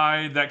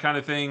terrified. That kind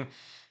of thing.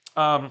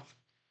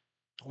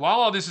 While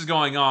all this is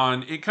going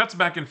on, it cuts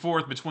back and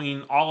forth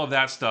between all of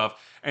that stuff,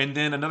 and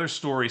then another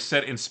story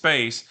set in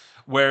space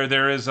where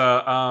there is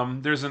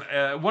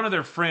one of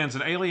their friends,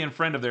 an alien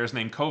friend of theirs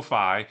named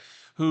Ko-Fi,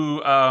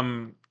 who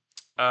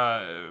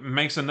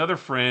makes another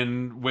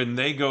friend when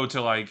they go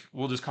to, like,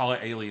 we'll just call it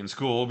alien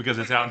school because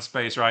it's out in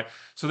space, right?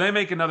 So they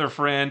make another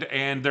friend,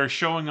 and they're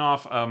showing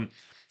off.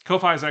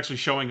 Ko-Fi is actually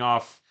showing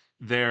off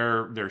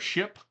their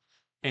ship,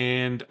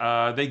 and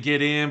they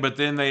get in, but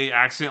then they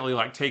accidentally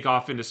like take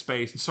off into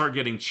space and start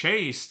getting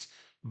chased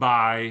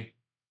by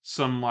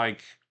some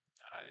like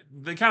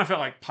they kind of felt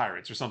like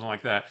pirates or something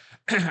like that.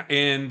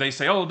 And they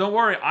say, "Oh, don't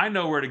worry, I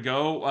know where to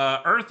go.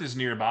 Earth is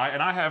nearby,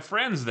 and I have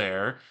friends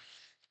there.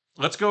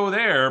 Let's go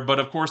there." But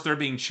of course, they're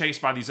being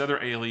chased by these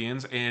other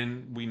aliens,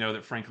 and we know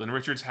that Franklin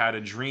Richards had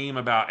a dream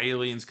about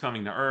aliens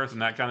coming to Earth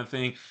and that kind of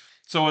thing.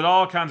 So it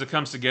all kinds of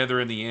comes together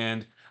in the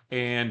end.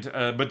 And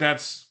but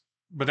that's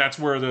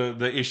where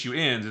the issue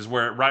ends, is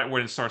where right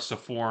when it starts to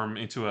form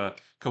into a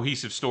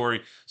cohesive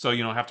story. So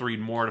you don't have to read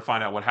more to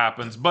find out what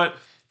happens. But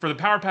for the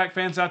Power Pack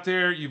fans out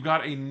there, you've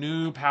got a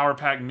new Power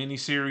Pack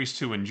miniseries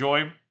to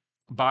enjoy.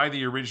 by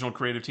the original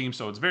creative team,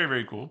 so it's very,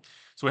 very cool.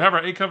 So we have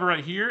our A cover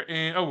right here,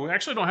 and we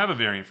actually don't have a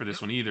variant for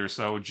this one either,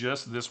 so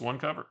just this one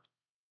cover.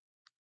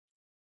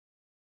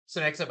 So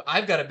next up,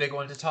 I've got a big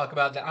one to talk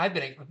about that I've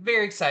been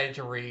very excited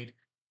to read.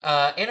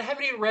 And I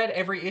haven't even read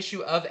every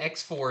issue of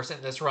X-Force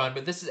in this run,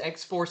 but this is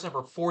X-Force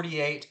number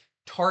 48,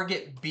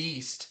 Target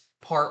Beast,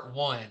 Part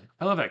 1.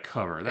 I love that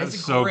cover. That's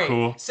It's so great.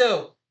 cool.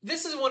 So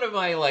this is one of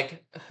my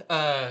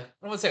I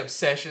don't want to say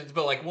obsessions,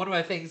 but like one of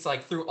my things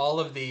like through all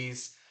of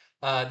these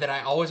that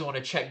I always want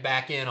to check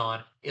back in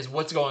on is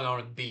what's going on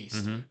with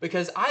Beast. hmm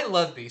Because I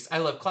love Beast. I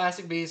love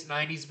classic Beast,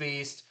 90s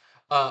Beast,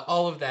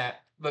 all of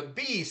that. But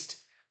Beast,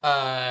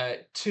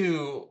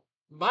 to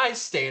my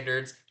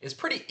standards, is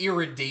pretty Yeah,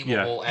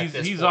 irredeemable at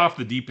this he's point. off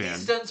the deep He's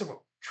end. done some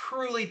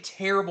truly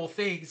terrible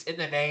things in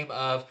the name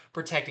of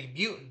protecting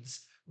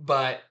mutants,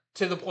 but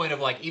to the point of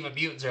like even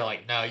mutants are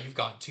like, no, you've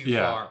gone too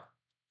Yeah. far.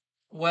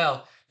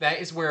 Well, that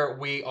is where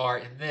we are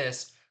in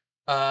this.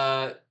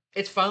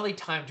 It's finally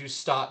time to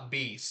stop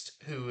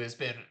Beast, who has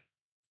been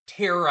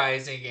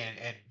terrorizing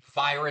and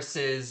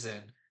viruses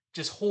and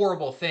just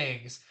horrible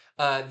things.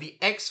 The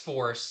X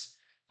Force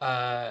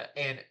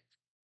and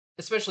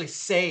especially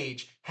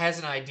Sage has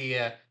an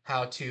idea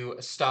how to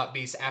stop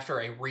Beast after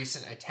a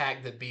recent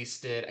attack that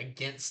Beast did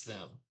against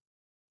them.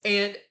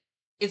 And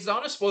it's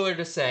not a spoiler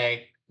to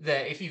say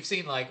that if you've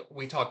seen, like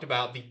we talked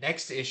about the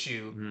next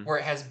issue Mhm. where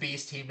it has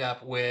Beast teamed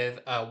up with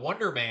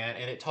Wonder Man,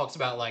 and it talks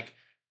about like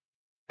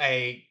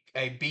a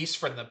beast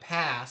from the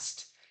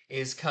past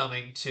is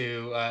coming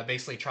to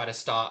basically try to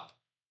stop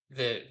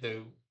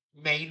the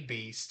main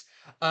beast.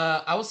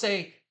 I will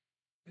say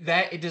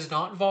that it does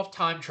not involve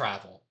time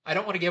travel. I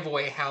don't want to give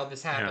away how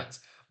this Yeah. happens,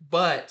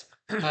 but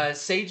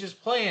Sage's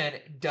plan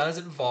does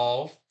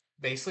involve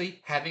basically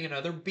having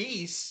another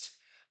beast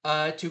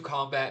to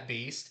combat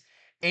Beast,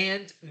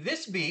 and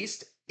this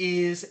beast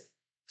is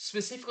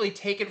specifically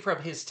taken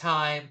from his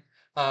time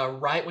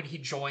right when he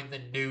joined the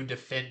New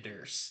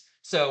Defenders.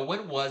 So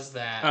when was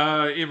that?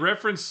 It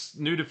referenced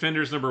New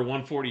Defenders number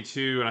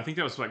 142, and I think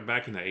that was like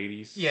back in the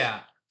 80s.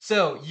 Yeah.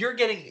 So you're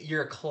getting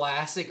your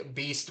classic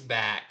Beast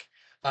back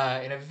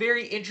in a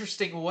very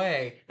interesting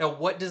way. Now,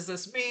 what does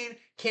this mean?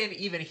 Can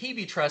even he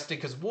be trusted?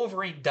 Because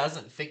Wolverine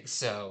doesn't think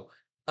so.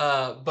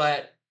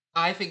 But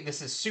I think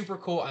this is super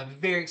cool. I'm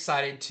very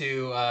excited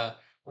to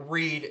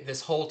read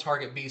this whole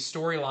Target Beast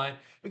storyline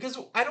because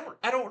I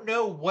don't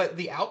know what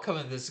the outcome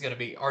of this is going to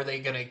be. Are they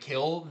going to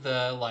kill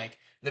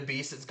the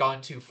beast that's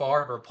gone too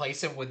far and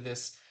replace him with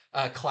this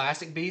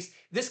classic beast?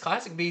 This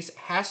classic beast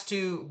has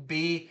to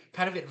be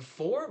kind of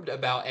informed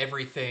about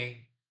everything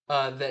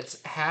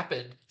that's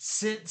happened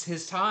since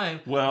his time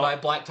Well, by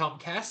Black Tom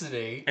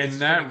Cassidy. and It's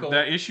pretty cool.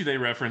 that issue they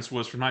referenced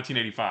was from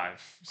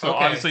 1985. So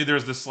Okay. obviously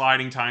there's the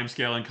sliding time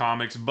scale in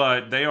comics,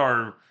 but they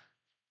are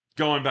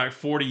going back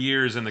 40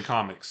 years in the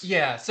comics.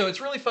 Yeah, so it's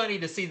really funny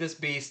to see this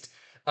beast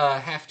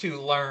have to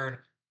learn.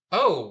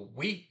 Oh,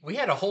 we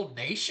had a whole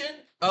nation.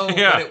 Oh,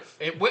 Yeah. but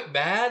it went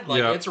bad. Like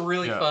Yeah, it's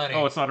really yeah. funny.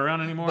 Oh, it's not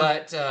around anymore?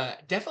 But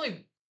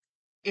definitely,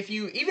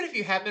 even if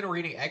you have been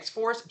reading X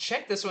Force,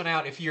 check this one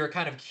out if you're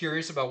kind of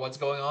curious about what's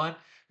going on,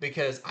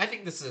 because I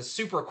think this is a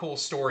super cool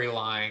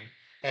storyline,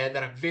 and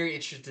that I'm very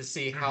interested to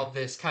see how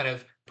this kind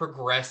of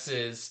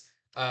progresses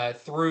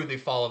through the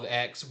fall of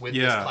X with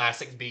this Yeah.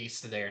 classic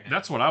beast there now.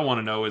 That's what I want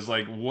to know is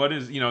like what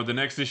is, the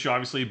next issue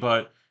obviously,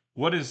 but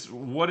what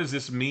does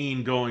this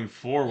mean going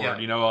forward?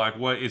 Yeah. Like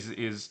what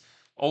is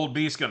old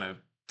Beast gonna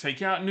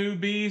take out new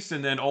Beast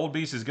and then old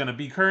Beast is gonna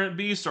be current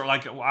Beast, or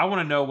like I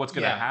want to know what's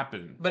gonna Yeah.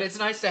 happen. But it's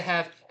nice to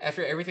have,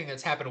 after everything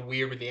that's happened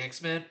weird with the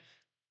X-Men,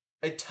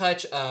 a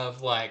touch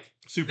of like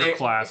Super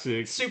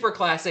classic. super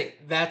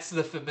classic. That's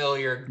the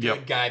familiar good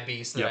Yep. guy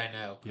beast that Yep. I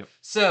know. Yep.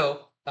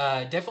 So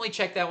definitely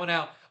check that one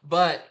out.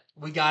 But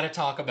we got to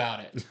talk about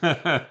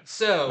it.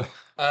 So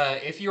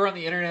if you're on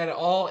the internet at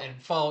all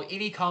and follow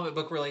any comic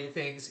book related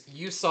things,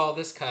 you saw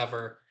this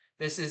cover.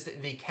 This is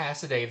the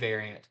Cassaday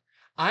variant.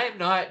 I am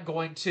not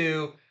going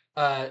to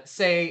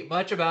say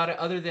much about it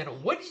other than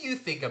what do you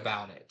think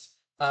about it?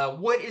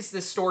 What is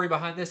the story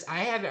behind this? I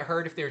haven't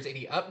heard if there's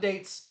any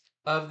updates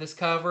of this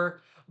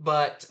cover,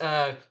 but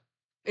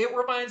it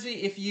reminds me,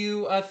 if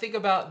you think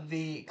about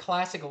the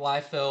classic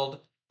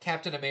Liefeld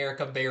Captain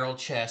America barrel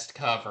chest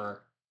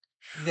cover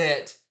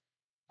that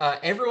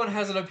everyone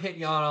has an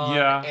opinion on,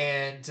 Yeah.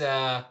 and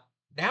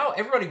now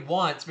everybody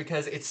wants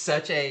because it's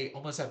such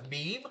almost a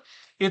meme.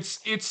 It's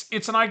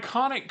an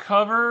iconic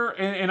cover,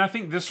 and I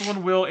think this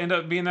one will end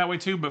up being that way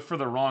too, but for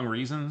the wrong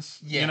reasons.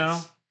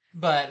 Yes.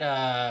 But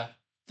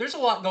there's a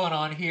lot going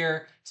on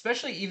here,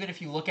 especially even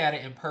if you look at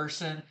it in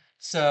person.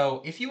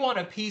 So if you want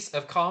a piece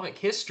of comic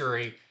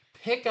history,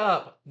 pick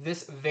up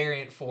this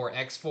variant for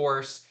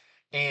X-Force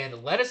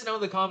and let us know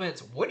in the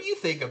comments, what do you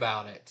think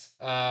about it?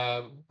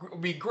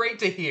 It'd be great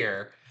to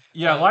hear.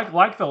 Yeah,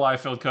 like the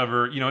Liefeld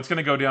cover, it's going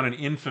to go down in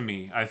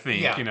infamy, I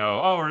think. Yeah.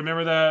 Oh,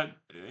 remember that?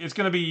 It's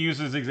going to be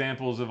used as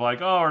examples of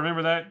like, oh,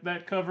 remember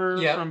that cover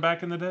Yep. from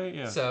back in the day?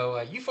 Yeah. So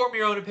you form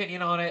your own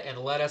opinion on it and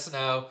let us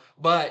know.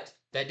 But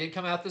that did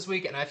come out this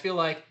week, and I feel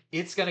like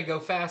it's going to go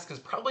fast because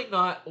probably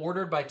not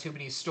ordered by too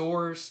many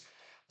stores.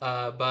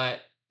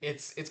 but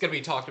it's gonna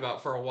be talked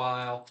about for a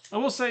while. I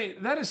will say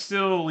that is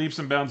still leaps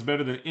and bounds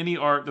better than any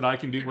art that I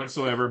can do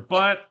whatsoever.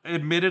 But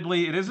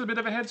admittedly, it is a bit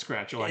of a head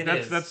scratcher. Like It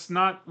is. that's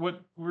not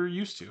what we're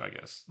used to, I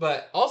guess.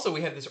 But also,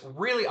 we have this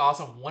really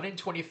awesome 1 in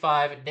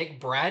 25 Nick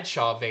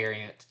Bradshaw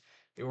variant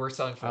that we're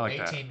selling I for like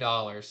that.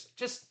 $18.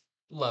 Just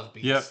love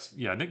Yep. Beast.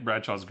 Yeah, Nick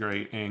Bradshaw's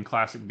great, and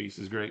Classic Beast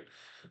is great.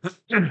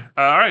 All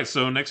right,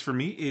 so next for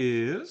me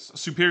is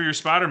Superior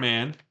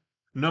Spider-Man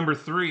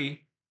 #3.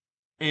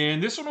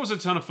 And this one was a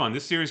ton of fun.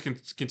 This series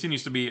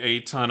continues to be a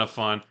ton of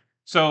fun.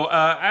 So,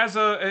 at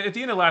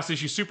the end of last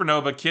issue,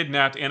 Supernova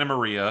kidnapped Anna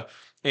Maria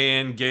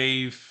and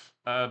gave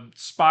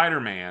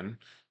Spider-Man,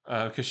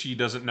 because she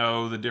doesn't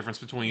know the difference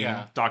between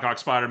Yeah. Doc Ock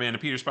Spider-Man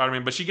and Peter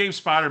Spider-Man, but she gave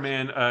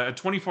Spider-Man a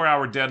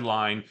 24-hour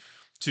deadline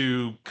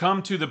to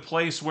come to the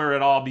place where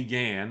it all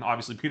began.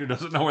 Obviously, Peter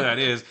doesn't know where that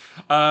is.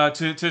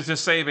 To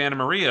save Anna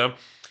Maria.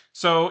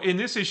 So in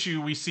this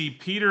issue, we see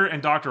Peter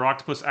and Dr.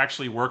 Octopus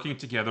actually working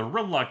together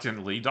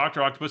reluctantly.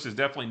 Dr. Octopus is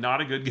definitely not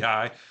a good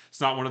guy.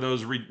 It's not one of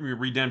those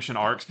redemption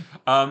arcs.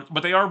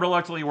 But they are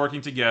reluctantly working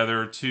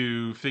together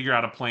to figure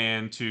out a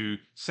plan to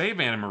save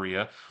Anna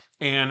Maria.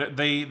 And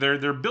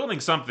they're building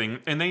something,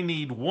 and they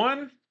need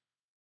one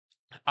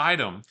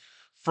item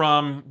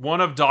from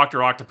one of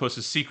Dr.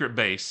 Octopus's secret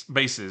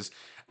bases.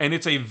 And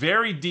it's a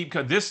very deep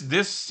cut.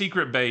 This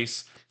secret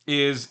base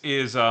is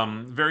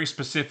very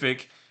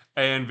specific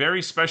and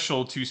very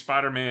special to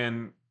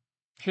Spider-Man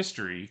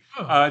history.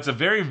 Huh. It's a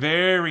very,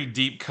 very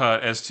deep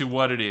cut as to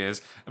what it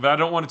is, but I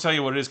don't want to tell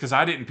you what it is because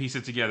I didn't piece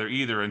it together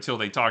either until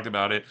they talked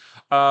about it.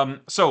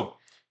 So,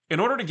 in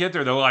order to get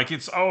there, though, like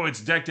it's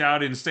decked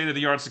out in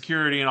state-of-the-art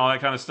security and all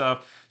that kind of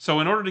stuff.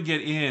 So, in order to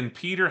get in,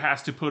 Peter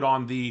has to put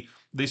on the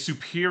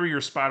superior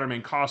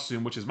Spider-Man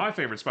costume, which is my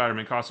favorite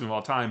Spider-Man costume of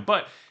all time.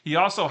 But he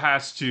also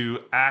has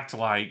to act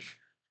like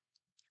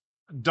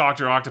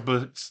Dr.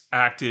 Octopus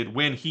acted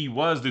when he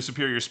was the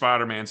superior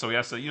Spider-Man. So he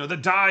has to, the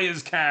die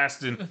is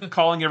cast and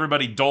calling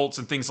everybody dolts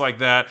and things like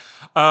that.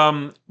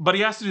 But he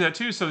has to do that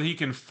too so that he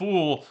can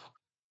fool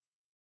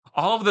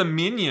all of the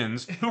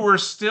minions who were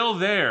still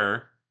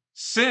there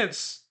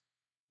since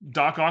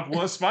Doc Ock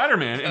was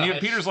Spider-Man. And yet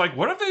Gosh. Peter's like,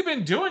 what have they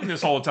been doing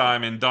this whole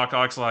time? And Doc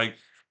Ock's like,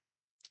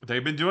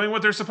 they've been doing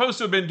what they're supposed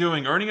to have been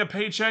doing, earning a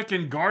paycheck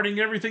and guarding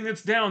everything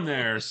that's down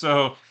there.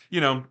 So,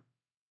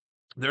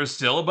 there's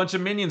still a bunch of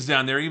minions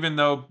down there, even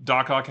though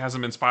Doc Ock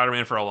hasn't been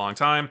Spider-Man for a long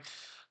time.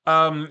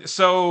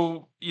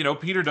 So,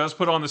 Peter does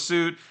put on the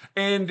suit,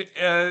 and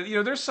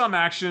there's some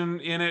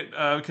action in it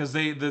because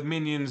the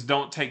minions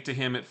don't take to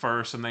him at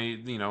first, and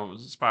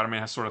Spider-Man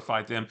has to sort of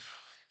fight them.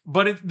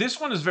 But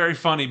this one is very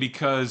funny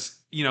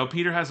because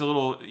Peter has a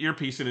little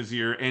earpiece in his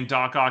ear, and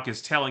Doc Ock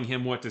is telling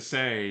him what to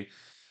say.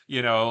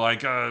 He's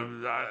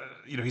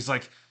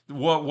like,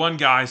 what one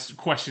guy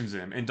questions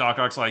him, and Doc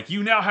Ock's like,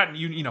 you now had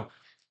you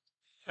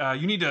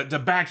need to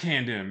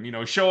backhand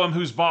him, show him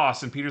who's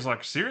boss. And Peter's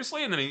like,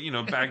 seriously? And then he,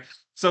 back.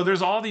 So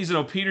there's all these,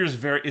 Peter's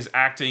is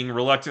acting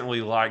reluctantly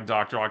like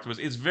Dr. Octopus.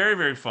 It's very,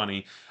 very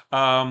funny.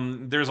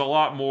 There's a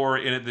lot more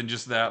in it than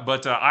just that,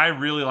 but I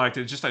really liked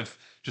it. Just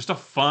a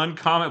fun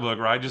comic book,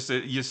 right? Just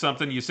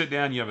something you sit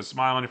down, you have a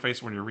smile on your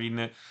face when you're reading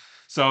it.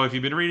 So if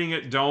you've been reading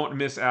it, don't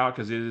miss out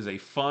because it is a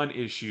fun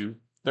issue.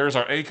 There's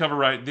our A cover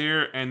right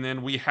there, and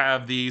then we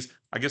have these.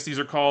 I guess these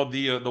are called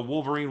the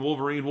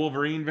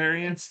Wolverine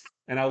variants.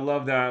 And I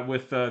love that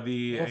with the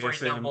Wolverine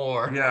ASM. No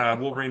More. Yeah,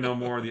 Wolverine No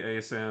More, the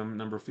ASM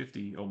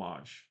 #50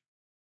 homage.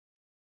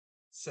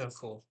 So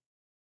cool.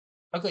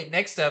 Okay,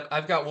 next up,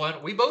 I've got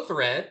one we both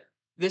read.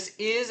 This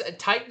is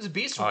Titans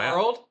Beast Oh, yeah?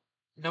 World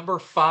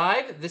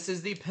 #5. This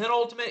is the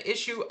penultimate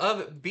issue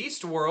of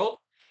Beast World,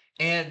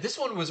 and this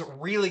one was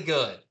really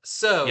good.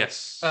 So,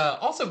 Yes.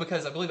 also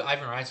because I believe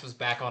Ivan Rice was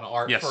back on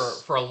art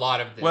Yes. for a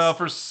lot of this. Well,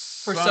 for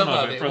some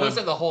of it. It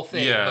wasn't the whole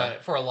thing, yeah.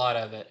 but for a lot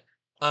of it.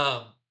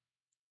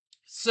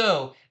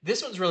 So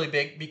this one's really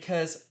big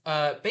because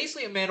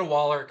basically Amanda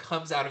Waller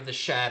comes out of the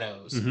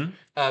shadows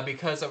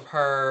because of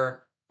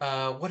her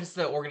what is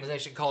the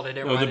organization called?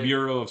 The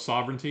Bureau of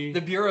Sovereignty.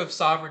 The Bureau of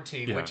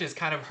Sovereignty, Yeah. which is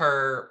kind of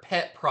her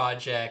pet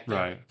project,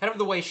 Right. kind of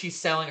the way she's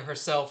selling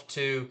herself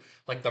to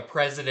like the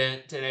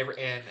president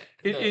and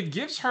It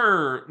gives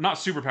her not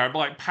superpower,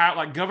 but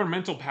like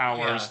governmental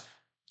powers. Yeah.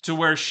 To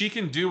where she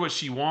can do what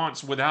she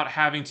wants without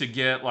having to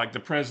get like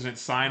the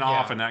president's sign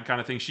off Yeah. and that kind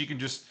of thing.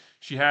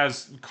 She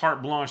has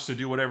carte blanche to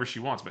do whatever she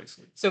wants,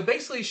 basically. So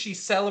basically, she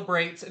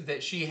celebrates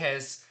that she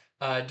has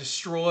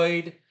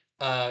destroyed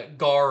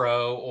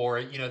Garo,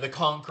 or the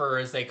Conqueror,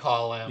 as they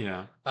call him.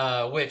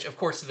 Yeah. Which, of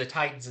course, to the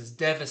Titans is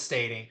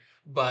devastating.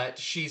 But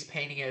she's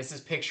painting it as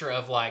this picture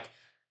of like,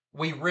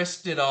 we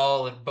risked it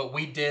all, but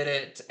we did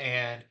it,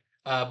 and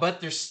but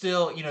there's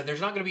still,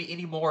 there's not going to be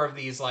any more of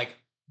these like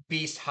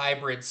beast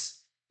hybrids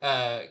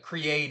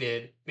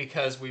created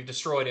because we've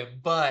destroyed him,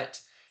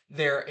 but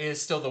there is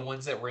still the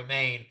ones that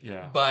remain.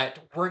 Yeah. But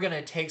we're going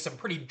to take some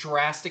pretty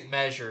drastic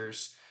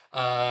measures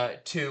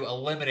to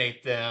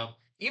eliminate them,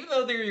 even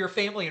though they're your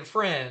family and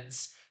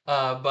friends.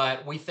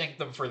 but we thank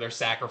them for their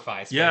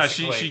sacrifice, Yeah,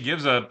 she basically.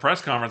 gives a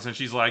press conference and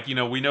she's like,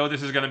 we know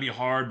this is going to be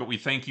hard, but we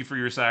thank you for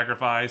your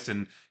sacrifice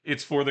and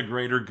it's for the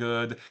greater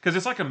good because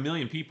it's like a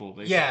million people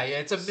they Yeah, say. yeah,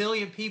 it's a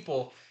million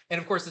people, and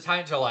of course the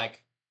Titans are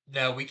like,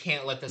 no, we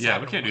can't let this Yeah, we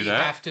happen. can't do We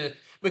that. have to,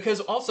 because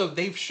also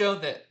they've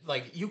shown that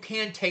like you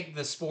can take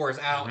the spores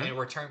out Hmm. and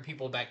return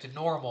people back to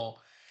normal,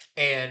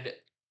 and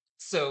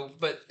so,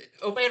 but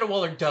Amanda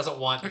Waller doesn't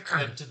want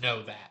them to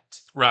know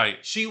that. Right.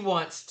 She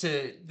wants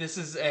to. This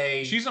is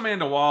a She's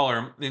Amanda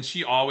Waller and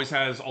she always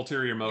has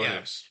ulterior yeah.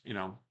 motives.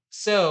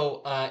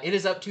 So it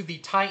is up to the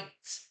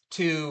Titans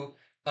to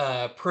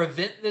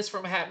prevent this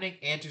from happening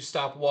and to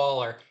stop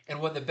Waller. And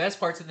one of the best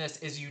parts in this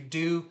is you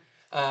do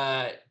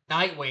uh,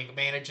 Nightwing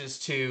manages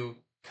to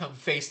come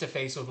face to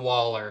face with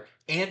Waller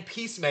and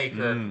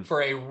Peacemaker Mm,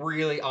 for a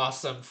really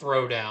awesome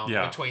throwdown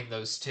yeah. between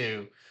those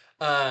two.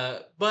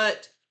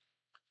 But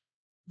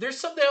there's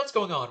something else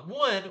going on.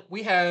 One,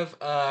 we have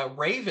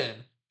Raven,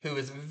 who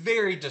is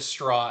very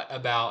distraught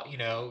about,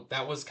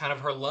 that was kind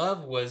of her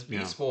love was Yeah.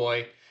 Beast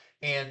Boy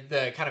and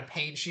the kind of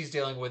pain she's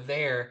dealing with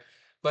there.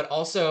 But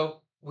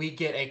also, we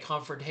get a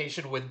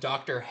confrontation with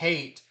Dr.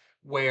 Hate,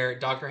 where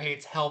Dr.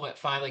 Hate's helmet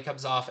finally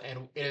comes off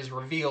and it is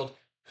revealed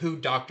who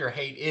Dr.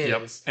 Hate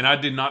Yep. is. And I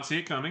did not see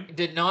it coming.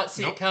 Did not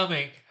see it Nope.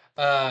 coming.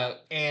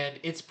 And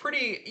it's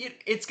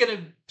going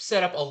to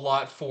set up a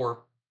lot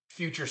for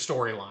future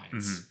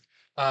storylines.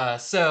 Hmm.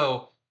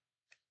 So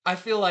I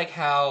feel like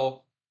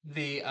how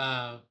the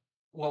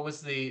what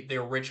was the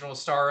original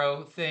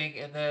Starro thing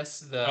in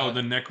this? Oh,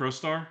 The the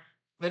Necrostar?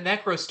 the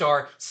Necro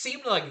Star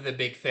seemed like the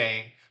big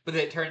thing, but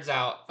then it turns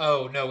out,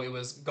 oh no, it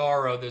was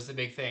Garo that's the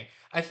big thing.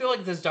 I feel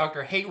like this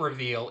Doctor Hate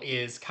reveal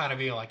is kind of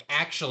being like,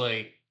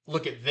 actually,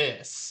 look at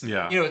this.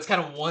 Yeah. It's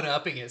kind of one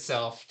upping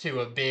itself to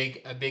a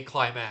big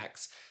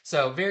climax.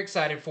 So very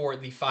excited for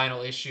the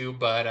final issue,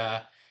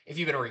 but if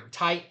you've been reading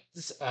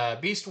Titans,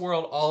 Beast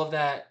World, all of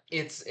that,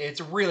 it's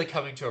really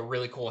coming to a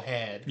really cool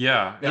head.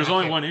 Yeah. That There's I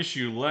only can't. one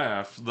issue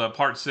left. The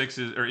part 6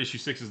 is or issue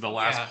 6 is the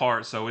last Yeah,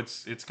 part, so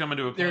it's coming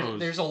to a there's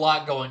close. a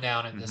lot going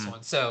down in this Hmm.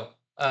 one. So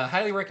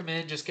highly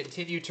recommend just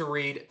continue to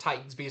read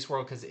Titans Beast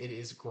World because it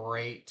is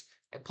great.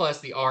 And plus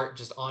the art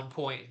just on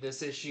point in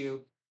this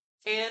issue.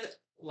 And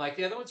like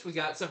the other ones, we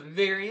got some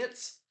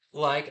variants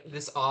like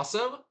this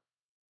awesome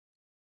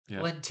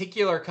Yeah.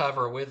 lenticular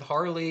cover with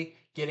Harley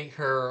getting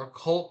her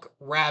Hulk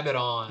rabbit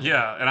on.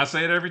 Yeah, and I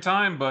say it every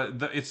time,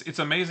 but it's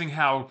amazing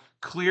how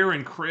clear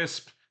and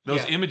crisp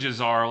those Yeah.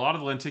 images are. A lot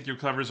of the lenticular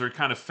covers are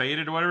kind of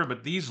faded or whatever,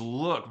 but these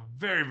look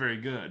very, very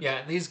good. Yeah,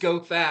 and these go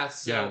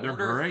fast. Yeah, So they're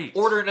order great.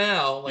 order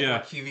now, like our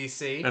Yeah,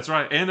 QVC. that's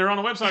right. And they're on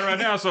the website right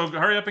now, so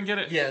hurry up and get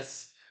it.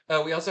 Yes.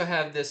 We also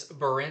have this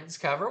Baren's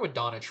cover with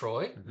Donna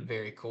Troy. Mhm.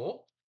 Very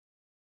cool.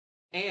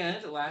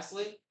 And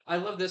lastly, I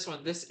love this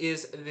one. This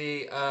is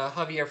the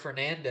Javier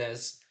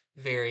Fernandez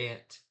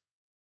variant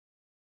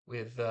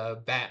with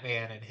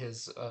Batman and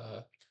his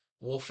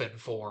wolfen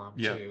form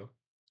Yeah. too.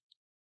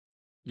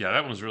 Yeah,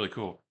 that one was really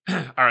cool.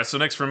 All right, so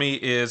next for me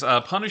is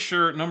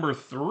Punisher number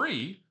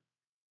 3,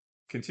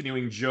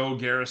 continuing Joe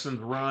Garrison's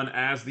run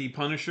as the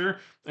Punisher.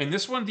 And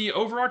this one, the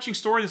overarching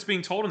story that's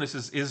being told in this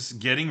is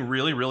getting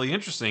really, really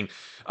interesting.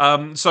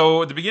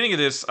 So at the beginning of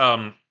this,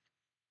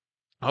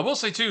 I will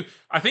say too,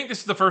 I think this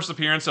is the first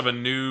appearance of a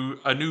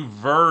new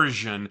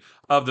version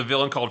of the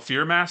villain called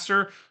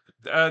Fearmaster.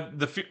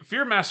 The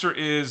Fearmaster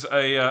is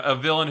a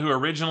villain who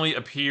originally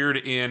appeared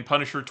in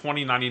Punisher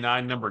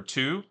 2099 number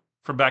 2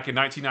 from back in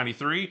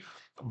 1993,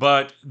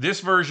 but this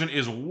version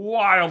is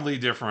wildly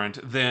different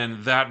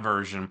than that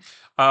version.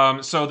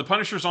 So the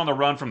Punisher's on the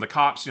run from the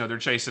cops, they're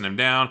chasing him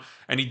down,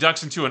 and he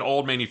ducks into an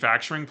old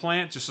manufacturing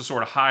plant just to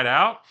sort of hide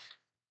out.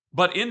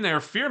 But in there,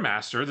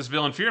 Fearmaster, this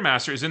villain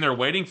Fearmaster, is in there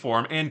waiting for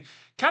him, and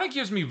kind of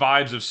gives me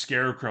vibes of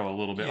Scarecrow a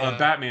little bit, Yeah.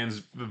 Batman's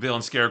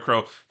villain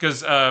Scarecrow,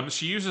 because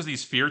she uses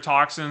these fear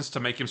toxins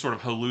to make him sort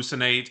of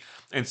hallucinate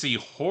and see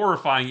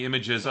horrifying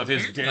images of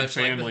his Very dead much like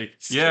the family.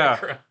 Yeah,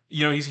 Scarecrow.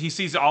 he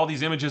sees all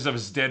these images of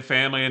his dead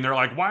family, and they're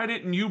like, "Why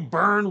didn't you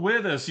burn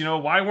with us?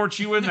 Why weren't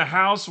you in the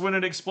house when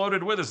it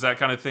exploded with us?" That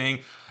kind of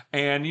thing.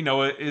 And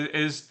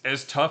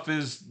as tough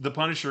as the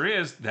Punisher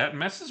is, that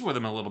messes with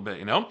him a little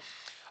bit.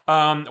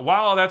 While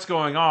all that's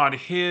going on,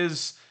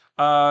 his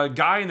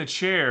guy in the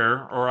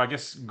chair, or I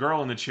guess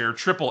girl in the chair,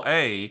 Triple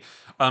A,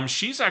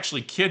 she's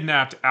actually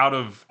kidnapped out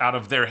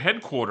of their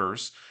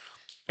headquarters,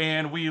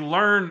 and who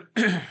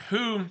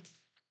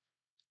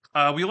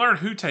we learn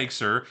who takes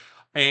her,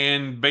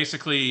 and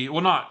basically,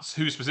 well, not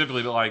who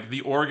specifically, but like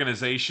the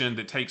organization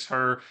that takes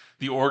her,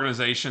 the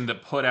organization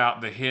that put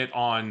out the hit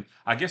on,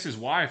 I guess, his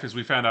wife, as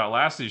we found out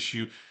last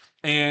issue.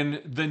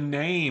 And the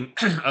name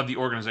of the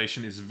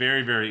organization is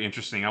very, very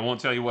interesting. I won't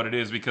tell you what it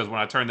is because when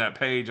I turned that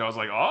page, I was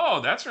like, "Oh,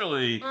 that's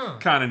really Hmm.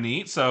 kind of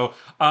neat." So,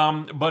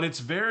 but it's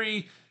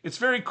very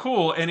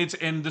cool,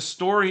 and the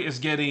story is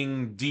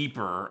getting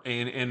deeper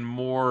and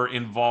more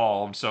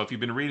involved. So, if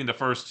you've been reading the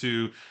first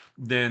two,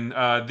 then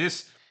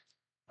this,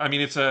 I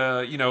mean, it's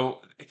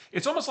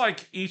almost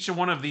like each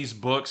one of these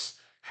books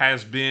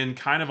has been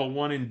kind of a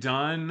one and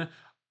done,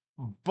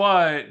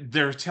 but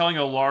they're telling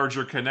a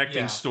larger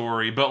connecting Yeah.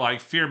 story. But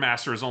like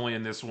Fearmaster is only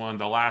in this one.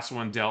 The last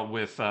one dealt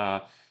with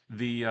the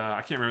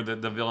I can't remember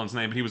the villain's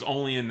name, but he was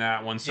only in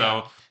that one.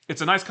 Yeah. So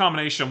it's a nice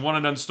combination of one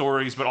and done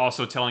stories, but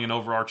also telling an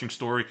overarching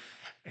story.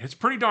 It's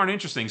pretty darn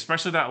interesting,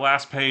 especially that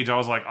last page. I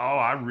was like, oh,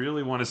 I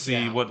really want to see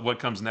Yeah. what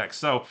comes next.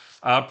 So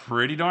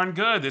pretty darn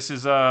good. This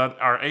is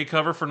our A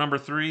cover for number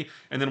 3,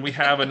 and then we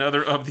have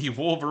another of the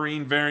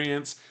Wolverine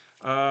variants.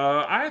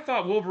 I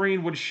thought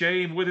Wolverine would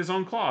shave with his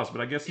own claws,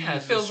 but I guess he Yeah, it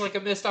uses feels like a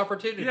missed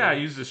opportunity. yeah,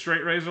 he uses a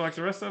straight razor like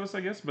the rest of us,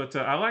 I guess. But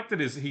I like that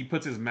he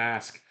puts his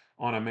mask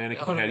on a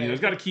mannequin On a head. He's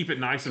got to mannequin. keep it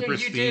nice and Yeah, you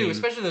do, pristine.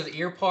 especially those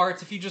ear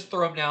parts. If you just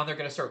throw them down, they're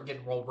going to start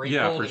getting real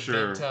Yeah, wrinkled for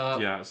and bent sure. up.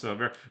 Yeah,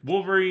 so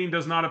Wolverine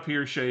does not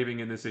appear shaving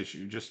in this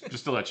issue. Just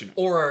to let you know,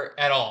 Or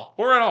at all.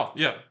 or at all.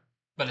 Yeah,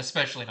 But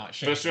especially not but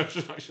shaving.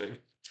 just not shaving.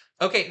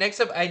 Okay,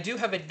 next up, I do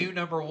have a new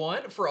number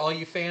 1 for all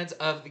you fans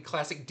of the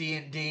classic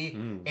D&D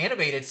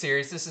animated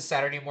series. This is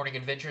Saturday Morning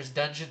Adventures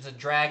Dungeons and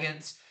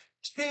Dragons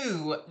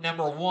 2,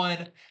 number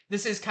 1.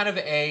 This is kind of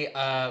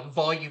a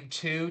volume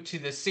 2 to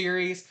the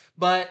series,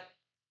 but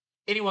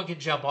anyone can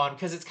jump on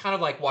because it's kind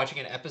of like watching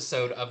an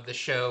episode of the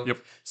show. Yep.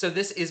 So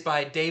this is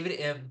by David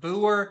M.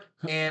 Booher,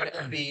 and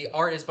the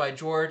art is by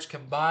George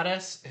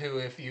Kambadas, who,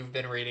 if you've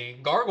been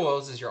reading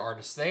Gargoyles, is your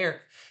artist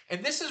there.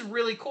 And this is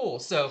really cool.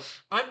 So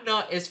I'm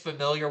not as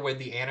familiar with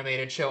the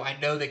animated show. I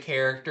know the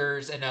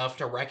characters enough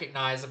to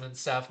recognize them and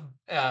stuff.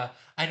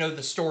 I know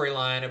the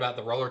storyline about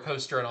the roller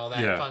coaster and all that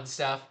Yeah. fun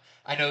stuff.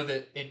 I know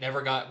that it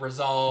never got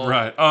resolved.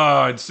 Right.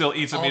 Oh, it still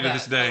eats at All me to that,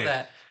 this day. all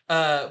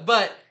that.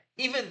 But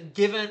even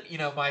given,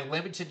 my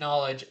limited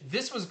knowledge,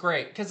 this was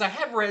great because I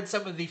have read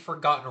some of the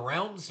Forgotten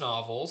Realms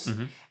novels,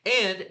 Mhm.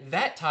 and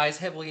that ties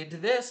heavily into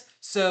this.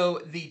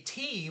 So the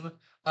team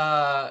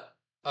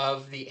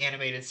of the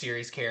animated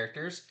series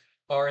characters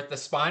are at the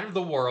spine of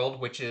the world,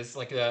 which is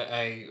like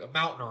a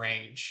mountain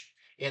range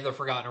in the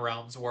Forgotten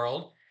Realms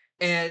world,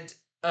 and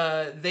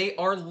they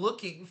are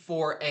looking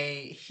for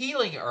a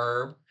healing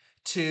herb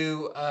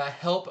to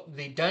help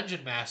the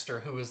dungeon master,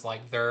 who is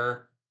like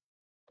their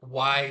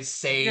wise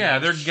sage. Yeah,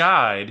 their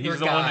guide. He's Their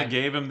the one that guide.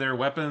 gave him their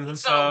weapons and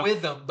He's not stuff.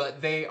 with them,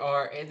 but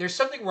there's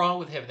something wrong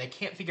with him. They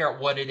can't figure out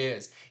what it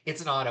is.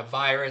 It's not a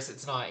virus.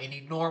 It's not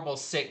any normal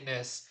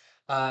sickness.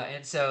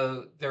 And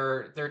so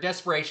their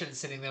desperation is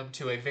sending them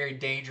to a very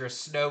dangerous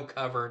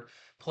snow-covered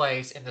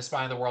place in the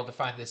spine of the world to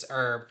find this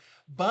herb.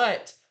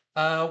 But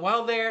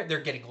while they're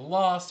getting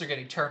lost. They're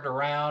getting turned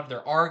around.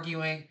 They're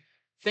arguing.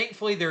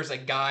 Thankfully, there's a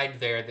guide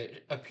there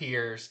that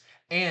appears.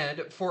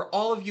 And for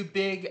all of you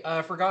big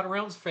Forgotten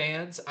Realms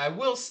fans, I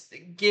will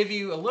give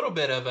you a little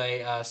bit of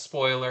a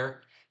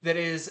spoiler. That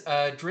is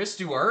Driss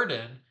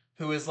Duerden,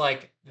 who is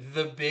like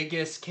the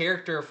biggest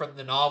character from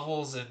the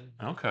novels and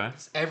Okay.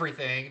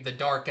 everything, the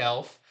Dark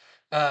Elf,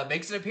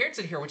 makes an appearance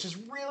in here, which is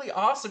really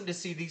awesome to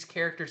see these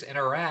characters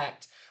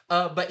interact.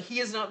 But he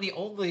is not the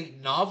only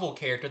novel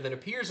character that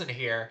appears in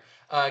here,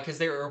 because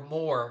there are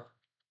more.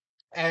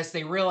 As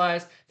they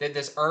realize that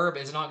this herb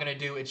is not going to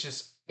do,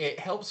 it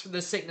helps for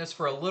the sickness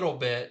for a little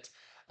bit,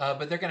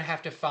 but they're going to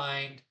have to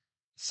find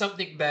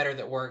something better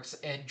that works.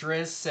 And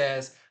Driz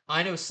says,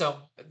 "I know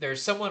there's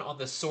someone on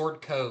the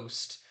Sword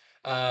Coast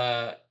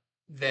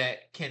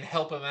that can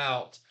help him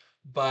out,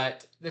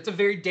 but it's a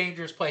very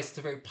dangerous place. It's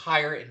a very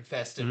pirate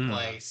infested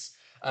place,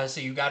 so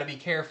you got to be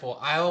careful.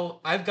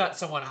 I've got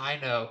someone I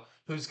know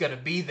who's going to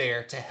be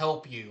there to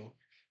help you,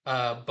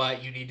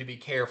 but you need to be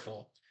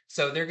careful."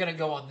 So they're going to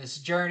go on this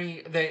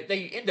journey.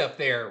 They end up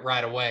there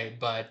right away,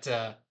 but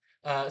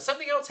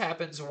something else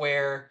happens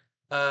where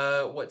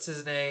what's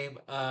his name?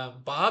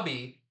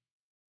 Bobby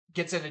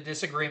gets in a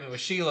disagreement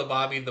with Sheila,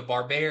 Bobby the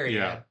barbarian.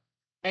 Yeah.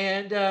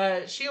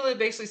 And Sheila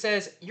basically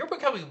says, "You're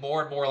becoming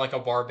more and more like a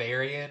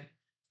barbarian.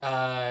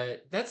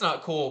 That's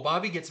not cool."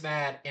 Bobby gets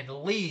mad and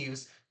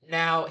leaves.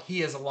 Now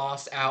he is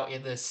lost out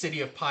in the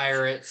city of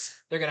pirates.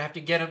 They're going to have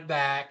to get him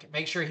back,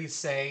 make sure he's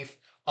safe,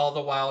 all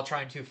the while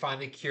trying to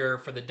find the cure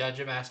for the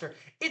dungeon master.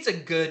 It's a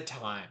good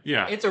time.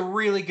 Yeah. It's a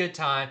really good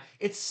time.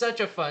 It's such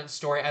a fun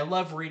story. I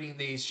love reading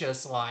these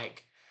just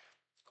like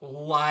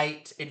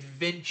light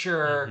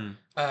adventure,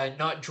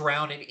 not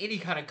drown in any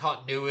kind of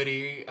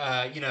continuity.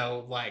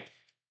 Like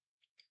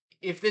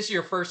if this is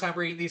your first time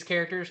reading these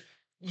characters,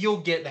 you'll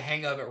get the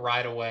hang of it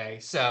right away.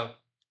 So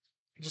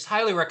just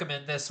highly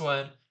recommend this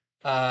one.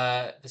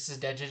 This is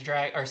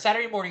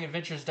Saturday Morning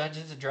Adventures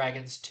Dungeons and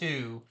Dragons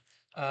 2.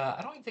 I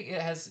don't even think it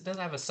doesn't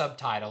have a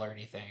subtitle or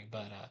anything,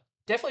 but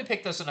definitely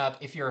pick this one up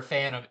if you're a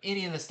fan of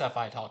any of the stuff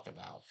I talked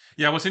about.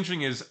 Yeah, what's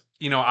interesting is,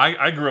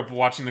 I grew up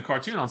watching the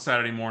cartoon on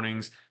Saturday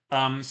mornings.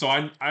 So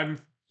I'm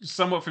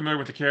somewhat familiar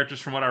with the characters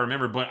from what I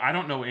remember, but I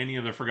don't know any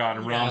of the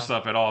Forgotten Realm Yeah.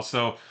 stuff at all.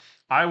 So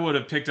I would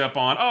have picked up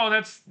on, oh,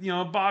 that's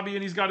Bobby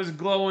and he's got his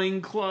glowing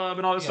club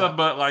and all this Yeah. stuff.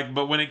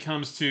 But when it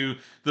comes to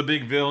the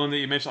big villain that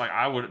you mentioned,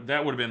 like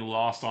that would have been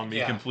lost on me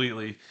Yeah.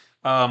 completely.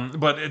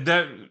 But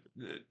that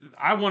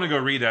I want to go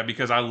read that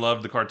because I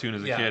loved the cartoon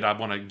as a Yeah. kid. I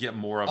want to get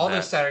more of All that.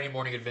 those Saturday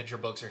morning adventure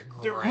books are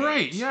great. They're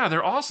great. Yeah,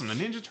 they're awesome. The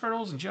Ninja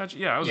Turtles and Judge.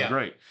 Yeah, it was Yeah.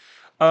 great.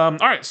 All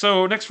right,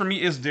 so next for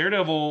me is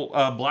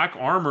Daredevil Black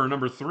Armor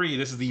 #3.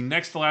 This is the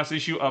next to last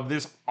issue of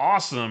this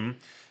awesome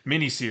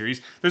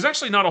miniseries. There's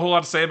actually not a whole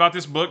lot to say about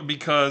this book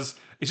because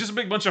it's just a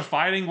big bunch of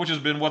fighting, which has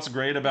been what's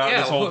great about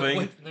this whole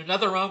thing. There's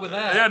nothing wrong with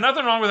that. Yeah,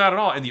 nothing wrong with that at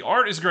all. And the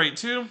art is great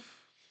too,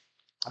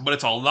 but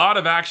it's a lot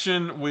of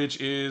action,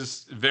 which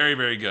is very,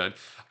 very good.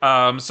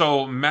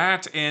 So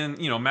Matt's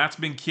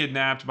been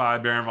kidnapped by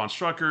Baron von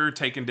Strucker,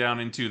 taken down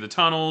into the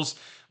tunnels,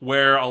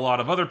 where a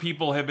lot of other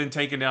people have been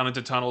taken down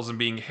into tunnels and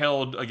being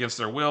held against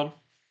their will.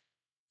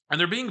 And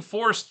they're being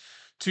forced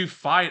to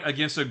fight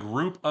against a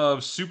group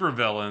of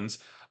supervillains.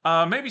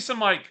 Maybe some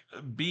like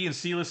B and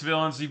C list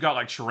villains. You've got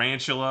like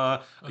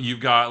Tarantula, you've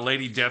got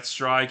Lady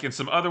Deathstrike, and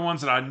some other ones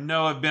that I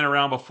know have been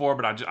around before,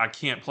 but I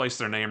can't place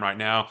their name right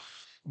now.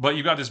 But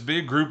you've got this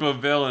big group of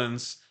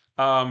villains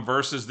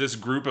versus this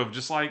group of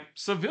just like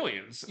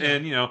civilians. Yeah.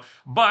 And,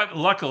 but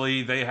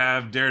luckily they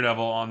have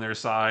Daredevil on their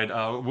side.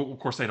 Of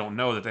course, they don't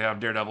know that they have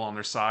Daredevil on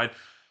their side.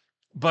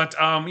 But,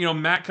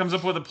 Matt comes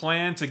up with a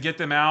plan to get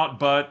them out,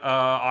 but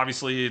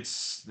obviously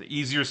it's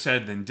easier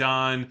said than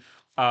done.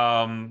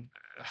 I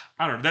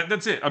don't know.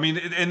 That's it. I mean,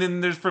 and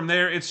then there's from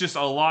there, it's just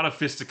a lot of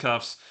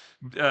fisticuffs.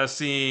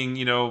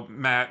 Seeing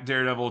Matt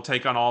Daredevil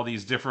take on all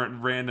these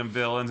different random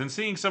villains, and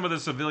seeing some of the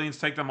civilians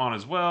take them on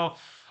as well.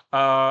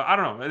 I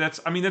don't know. That's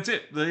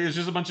it. It's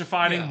just a bunch of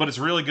fighting, but it's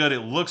really good. It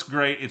looks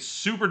great. It's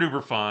super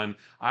duper fun.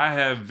 I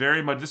have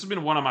very much. This has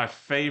been one of my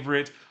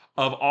favorite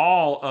of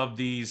all of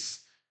these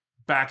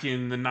back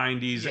in the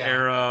 90s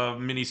era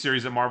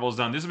miniseries that Marvel has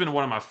done. This has been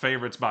one of my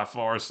favorites by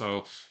far.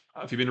 So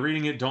if you've been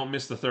reading it, don't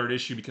miss the third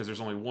issue because there's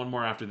only one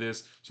more after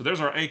this. So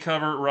there's our A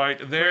cover right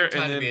there.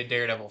 Great time to be a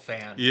Daredevil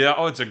fan. Yeah,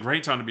 it's a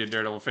great time to be a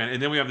Daredevil fan.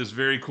 And then we have this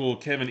very cool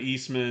Kevin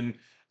Eastman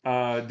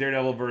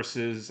Daredevil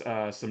versus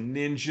some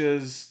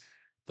ninjas.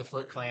 The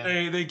Foot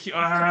Clan. They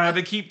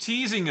keep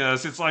teasing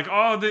us. It's like,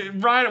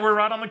 we're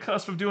right on the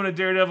cusp of doing a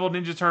Daredevil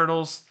Ninja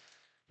Turtles.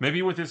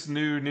 Maybe with this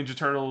new Ninja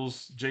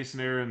Turtles, Jason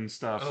Aaron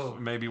stuff,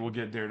 maybe we'll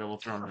get Daredevil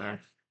thrown in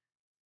there.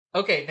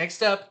 Okay,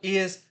 next up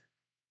is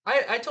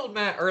I told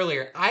Matt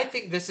earlier, I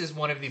think this is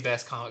one of the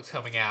best comics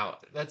coming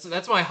out.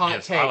 That's my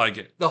hot take. I like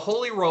it. The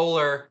Holy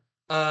Roller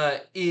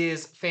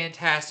is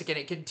fantastic, and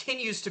it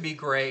continues to be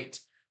great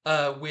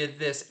with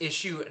this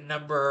issue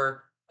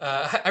number.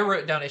 I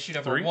wrote down issue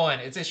number 3? 1.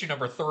 It's issue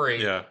number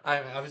 3. Yeah.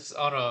 I was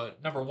on a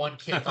number 1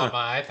 kick on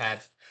my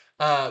iPad.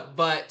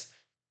 But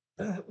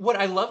what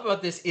I love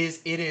about this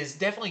is it is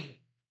definitely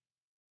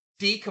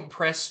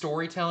decompressed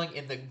storytelling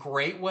in the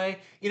great way.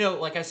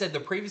 Like I said,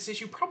 the previous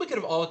issue probably could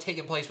have all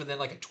taken place within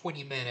like a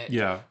 20-minute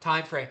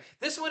time frame.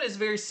 This one is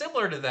very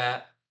similar to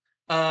that.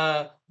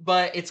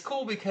 But it's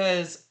cool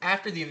because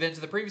after the events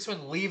of the previous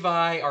one,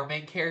 Levi, our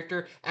main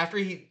character, after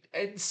he,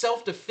 in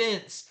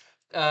self-defense,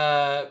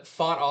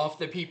 fought off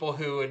the people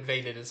who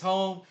invaded his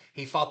home.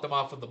 He fought them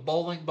off with a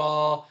bowling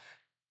ball.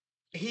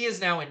 He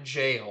is now in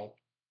jail.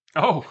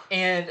 Oh.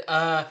 And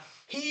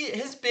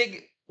his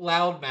big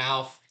loud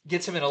mouth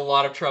gets him in a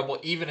lot of trouble,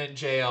 even in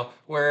jail,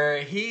 where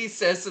he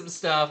says some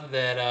stuff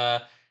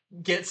that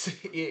gets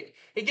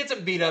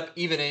him beat up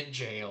even in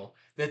jail.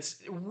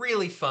 That's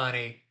really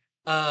funny.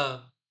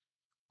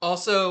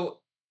 Also,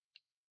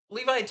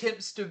 Levi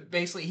attempts to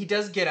he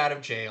does get out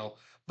of jail,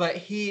 but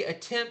he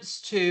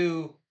attempts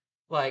to,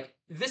 like,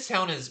 this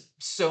town is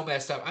so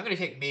messed up. I'm going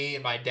to take me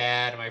and my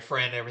dad and my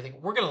friend and everything.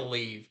 We're going to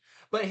leave.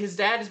 But his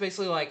dad is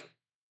basically like,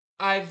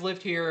 I've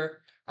lived here.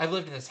 I've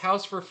lived in this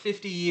house for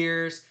 50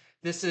 years.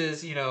 This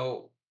is,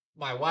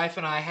 my wife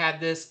and I had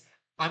this.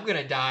 I'm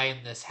going to die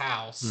in this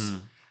house.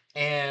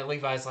 And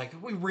Levi's like,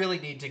 we really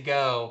need to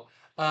go.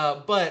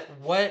 But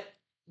what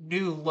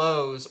new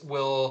lows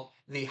will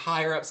the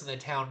higher-ups in the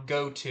town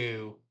go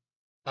to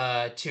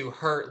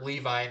hurt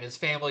Levi and his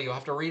family? You'll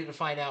have to read it to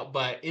find out.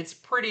 But it's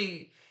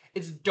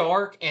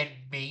dark and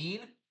mean.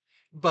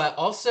 But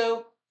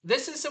also,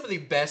 this is some of the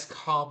best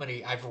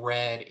comedy I've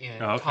read in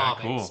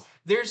comics. Cool.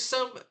 There's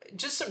some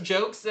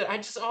jokes that I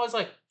just always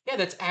like, yeah,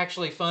 that's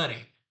actually funny.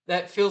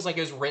 That feels like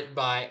it was written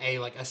by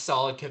a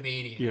solid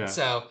comedian. Yeah.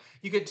 So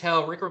you could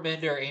tell Rick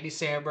Remender, Andy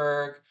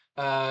Samberg,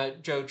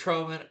 Joe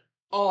Troman,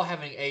 all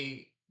having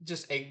a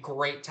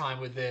great time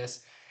with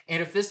this.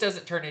 And if this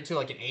doesn't turn into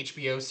like an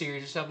HBO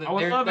series or something,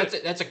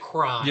 that's a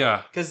crime.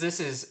 Yeah. Because this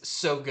is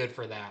so good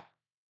for that.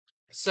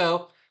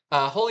 So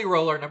Holy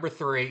Roller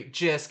 #3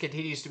 just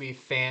continues to be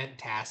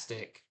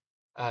fantastic.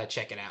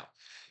 Check it out.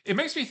 It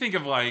makes me think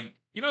of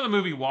the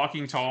movie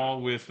Walking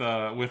Tall with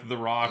The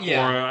Rock,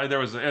 Yeah.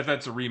 or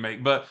that's a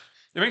remake, but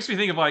it makes me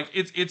think of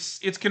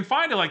it's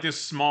confined to like this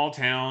small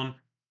town,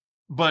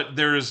 but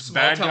there's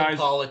Small town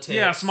politics.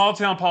 Yeah, small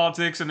town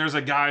politics, and there's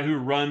a guy who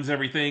runs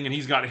everything, and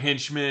he's got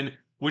henchmen,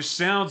 which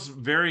sounds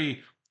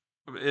very,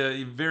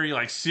 very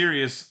like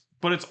serious,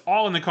 but it's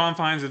all in the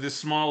confines of this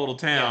small little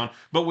town. Yeah.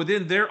 But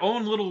within their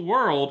own little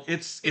world,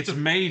 it's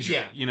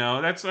major.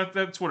 Yeah. That's what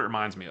it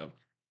reminds me of.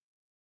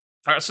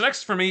 All right, so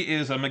next for me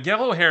is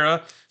Miguel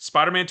O'Hara,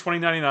 Spider-Man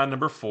 2099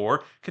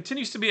 #4.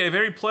 Continues to be a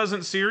very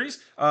pleasant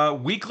series,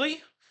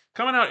 weekly,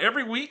 coming out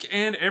every week,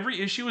 and every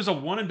issue is a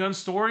one-and-done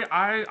story.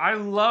 I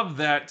love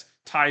that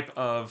type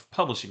of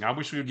publishing. I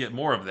wish we would get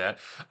more of that.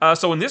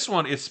 So in this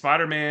one, it's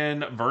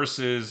Spider-Man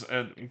versus,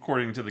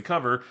 according to the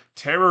cover,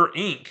 Terror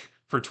Inc.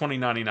 for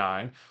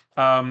 $20.99.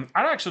 I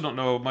actually don't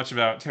know much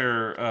about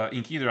Terror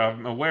Inc. either.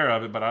 I'm aware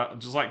of it, but I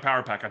just like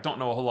Power Pack. I don't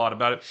know a whole lot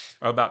about it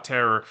or about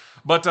Terror.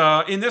 But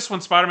in this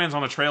one, Spider-Man's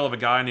on the trail of a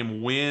guy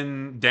named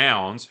Win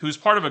Downs, who's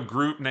part of a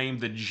group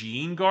named the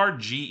Gene Guard,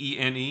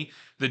 Gene,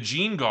 the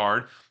Gene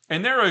Guard.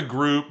 And they're a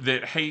group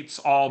that hates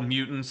all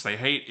mutants. They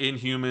hate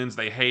Inhumans.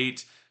 They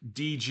hate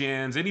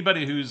degens.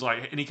 Anybody who's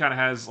like any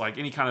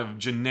kind of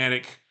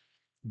genetic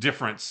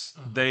difference,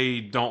 they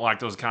don't like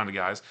those kind of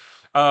guys.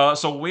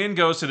 So Win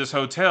goes to this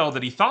hotel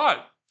that he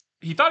thought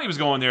he was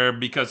going there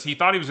because he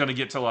thought he was going to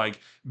get to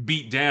like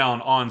beat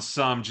down on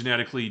some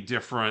genetically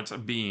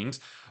different beings,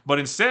 but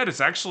instead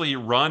it's actually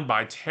run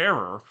by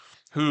Terror,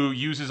 who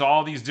uses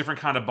all these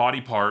different kind of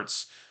body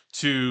parts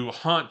to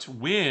hunt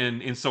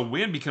Win, and so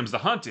Win becomes the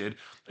hunted,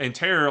 and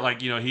Terror,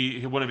 like,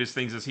 he one of his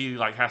things is he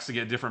like has to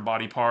get different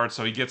body parts,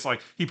 so he gets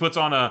like he puts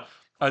on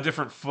a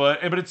different foot,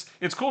 but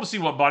it's cool to see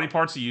what body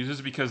parts he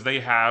uses because they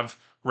have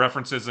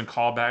references and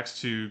callbacks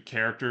to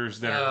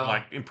characters that are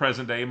like in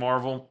present day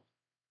Marvel.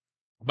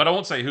 But I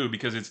won't say who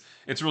because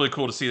it's really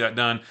cool to see that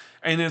done.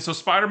 And then so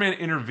Spider-Man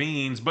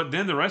intervenes, but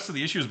then the rest of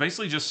the issue is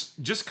basically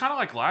just kind of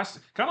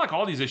like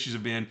all these issues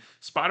have been.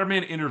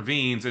 Spider-Man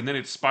intervenes, and then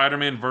it's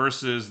Spider-Man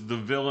versus the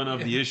villain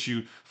of the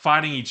issue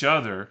fighting each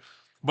other.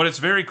 But it's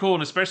very cool,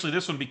 and especially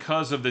this one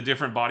because of the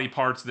different body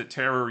parts that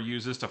Terror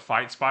uses to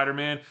fight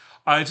Spider-Man.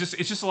 It's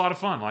just a lot of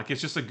fun. Like,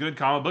 it's just a good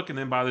comic book, and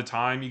then by the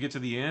time you get to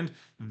the end,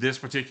 this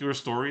particular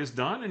story is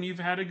done, and you've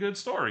had a good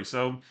story.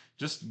 So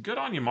just good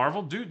on you,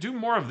 Marvel. Do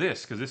more of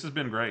this because this has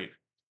been great.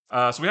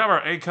 So we have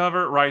our A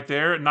cover right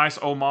there. Nice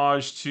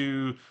homage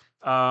to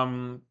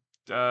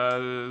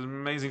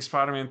Amazing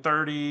Spider-Man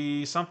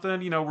 30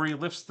 something. Where he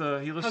lifts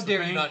the How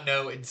dare you not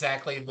know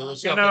exactly the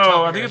off the No,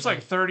 top I of think your it's like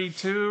head.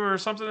 32 or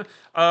something.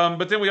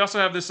 But then we also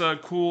have this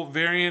cool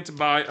variant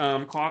by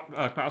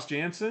Klaus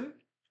Janson.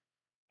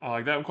 I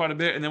like that one quite a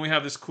bit. And then we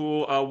have this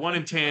cool 1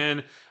 in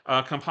 10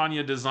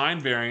 Campagna design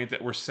variant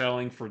that we're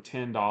selling for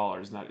 $10.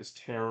 And that is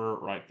Terror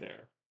right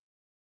there.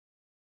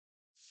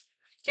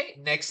 Okay,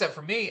 next up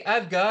for me,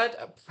 I've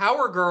got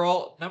Power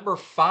Girl number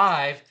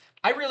 5.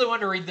 I really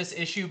want to read this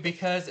issue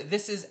because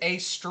this is a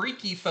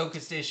Streaky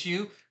focused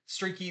issue.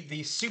 Streaky,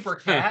 the super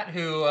cat,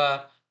 who,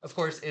 of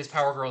course, is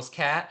Power Girl's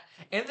cat.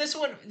 And this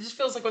one just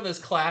feels like one of those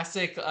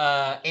classic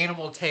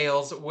animal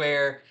tales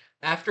where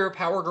after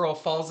Power Girl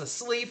falls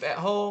asleep at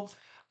home,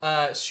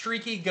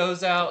 Streaky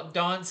goes out,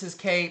 dons his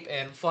cape,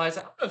 and flies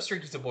out. I don't know if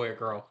Streaky's a boy or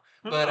girl,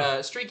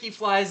 but Streaky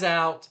flies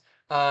out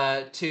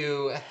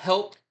to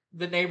help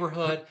the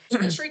neighborhood.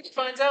 And Streaky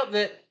finds out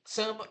that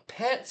some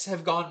pets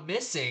have gone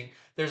missing.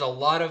 There's a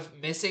lot of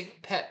missing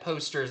pet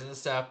posters and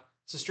stuff.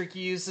 So Streaky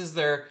uses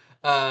their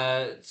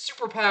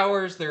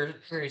superpowers, their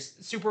very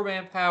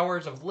Superman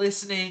powers of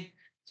listening,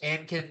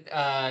 and can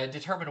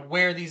determine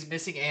where these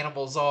missing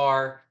animals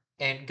are,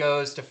 and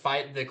goes to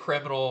fight the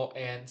criminal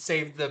and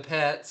save the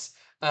pets.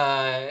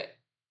 Now,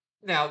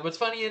 what's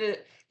funny in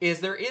it is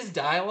there is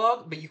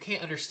dialogue, but you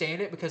can't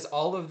understand it because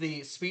all of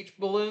the speech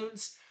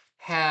balloons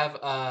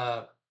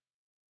have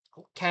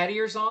cat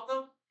ears on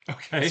them.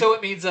 Okay. So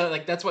it means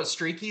like that's what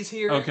Streaky's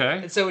hearing. Okay.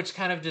 And so it's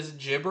kind of just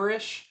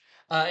gibberish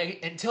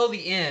until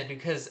the end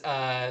because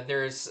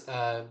there's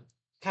kind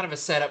of a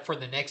setup for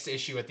the next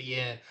issue at the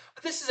end.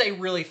 But this is a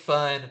really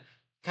fun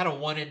kind of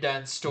one and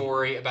done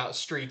story about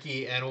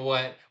Streaky and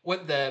what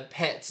the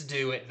pets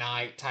do at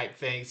night type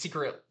thing,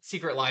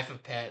 secret life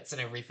of pets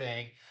and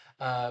everything.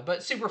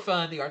 But super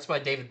fun. The art's by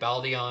David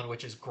Baldeon,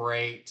 which is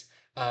great.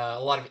 A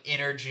lot of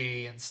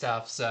energy and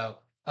stuff. So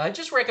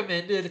just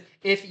recommended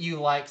if you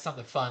like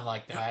something fun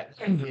like that.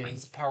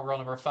 Is Power Girl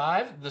number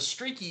 5, the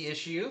Streaky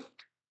issue.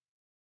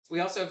 We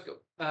also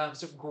have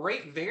some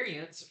great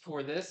variants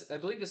for this. I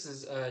believe this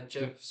is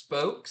Jeff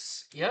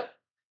Spokes. Yep,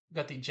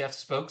 got the Jeff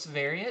Spokes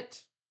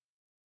variant.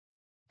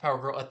 Power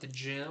Girl at the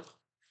gym.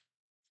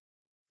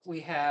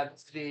 We have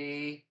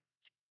the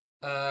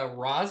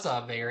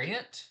Raza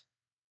variant.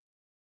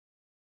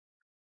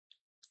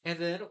 And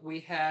then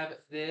we have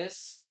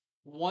this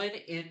 1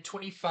 in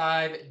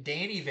 25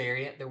 Danny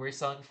variant that we're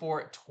selling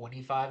for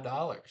 $25.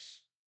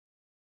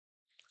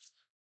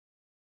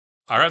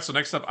 All right, so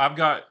next up, I've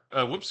got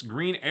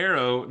Green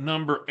Arrow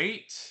number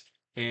 8,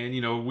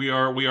 and we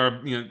are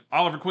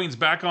Oliver Queen's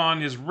back on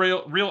his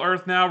real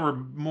Earth now. We're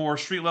more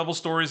street level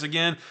stories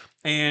again,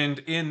 and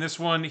in this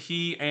one,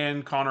 he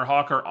and Connor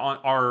Hawk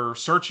are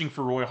searching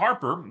for Roy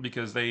Harper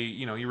because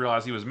he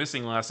realized he was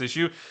missing last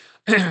issue,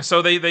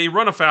 so they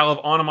run afoul of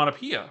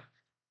Onomatopoeia.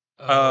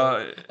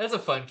 That's a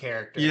fun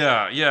character.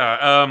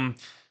 Yeah.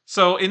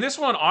 So in this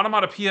one,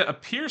 Onomatopoeia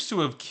appears to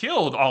have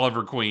killed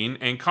Oliver Queen,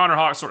 and Connor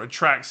Hawk sort of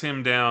tracks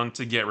him down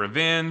to get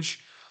revenge.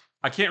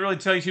 I can't really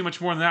tell you too much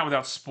more than that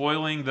without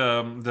spoiling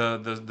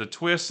the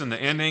twists and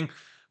the ending.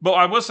 But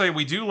I will say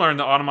we do learn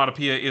that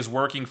Onomatopoeia is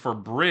working for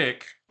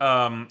Brick,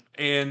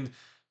 and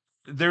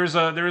there's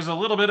a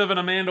little bit of an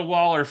Amanda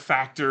Waller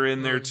factor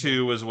in there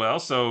too as well.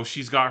 So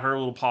she's got her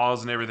little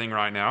paws and everything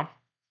right now.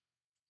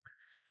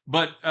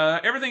 But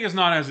everything is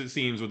not as it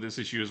seems with this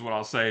issue, is what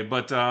I'll say.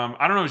 But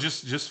I don't know,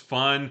 it's just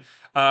fun.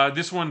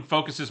 This one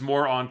focuses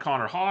more on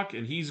Connor Hawke,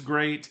 and he's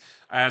great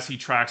as he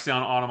tracks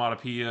down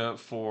Onomatopoeia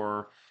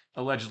for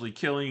allegedly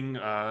killing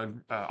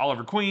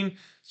Oliver Queen.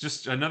 It's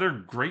just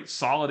another great,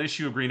 solid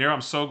issue of Green Arrow.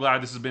 I'm so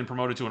glad this has been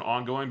promoted to an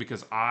ongoing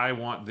because I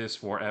want this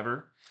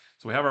forever.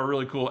 So we have our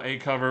really cool A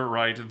cover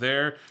right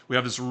there. We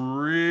have this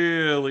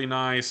really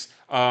nice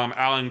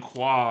Alan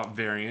Qua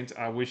variant.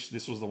 I wish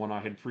this was the one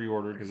I had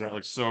pre-ordered because that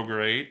looks so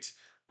great.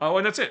 Oh,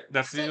 and that's it.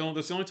 That's the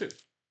only two.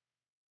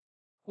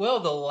 Well,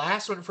 the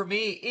last one for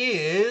me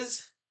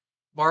is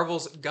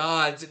Marvel's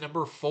Gods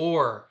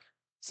 #4.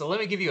 So let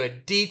me give you a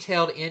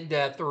detailed,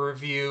 in-depth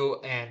review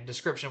and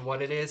description of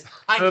what it is.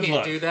 I Good can't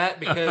luck. do that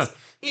because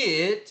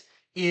it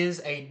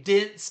is a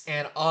dense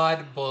and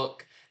odd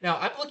book. Now,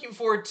 I'm looking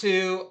forward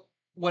to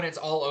when it's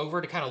all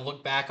over to kind of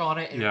look back on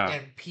it and, Yeah.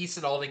 and piece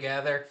it all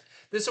together.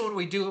 This one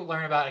we do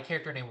learn about a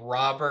character named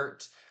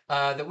Robert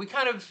that we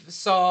kind of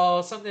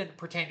saw something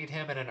pertaining to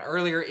him in an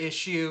earlier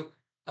issue.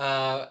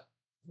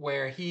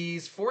 Where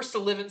he's forced to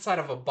live inside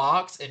of a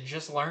box and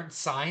just learn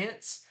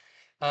science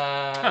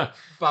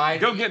by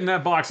Go get in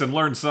that box and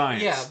learn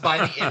science. yeah, by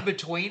the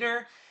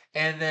in-betweener,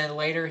 and then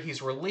later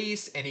he's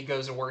released and he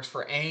goes and works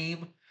for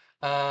AIM.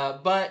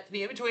 But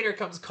the in-betweener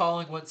comes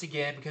calling once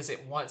again because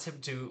it wants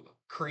him to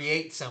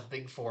create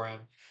something for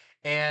him.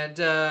 And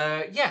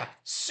yeah,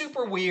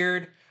 super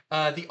weird.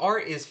 The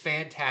art is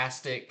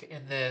fantastic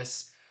in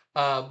this.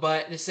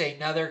 But this is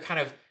another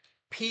kind of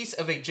piece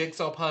of a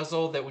jigsaw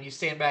puzzle that when you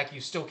stand back,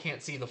 you still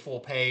can't see the full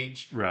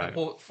page, Right.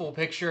 the full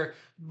picture.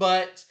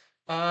 But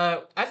I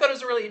thought it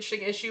was a really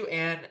interesting issue,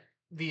 and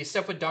the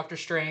stuff with Doctor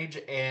Strange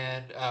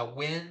and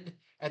Wind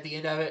at the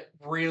end of it,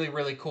 really,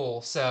 really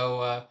cool.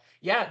 So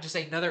yeah, just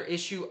another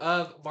issue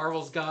of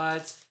Marvel's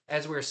Gods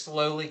as we're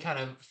slowly kind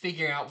of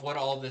figuring out what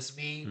all this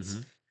means.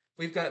 Mm-hmm.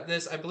 We've got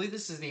this, I believe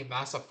this is the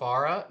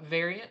Masafara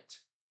variant.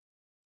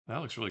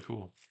 That looks really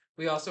cool.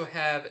 We also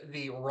have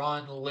the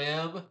Ron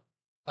Lim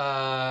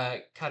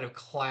kind of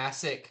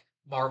classic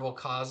Marvel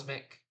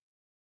Cosmic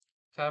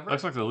cover.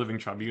 Looks like the Living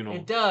Tribunal.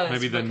 It does,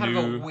 Maybe the but kind new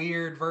of a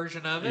weird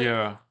version of it.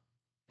 Yeah.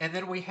 And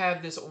then we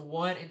have this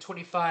 1 in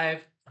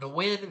 25 the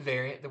Win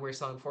variant that we're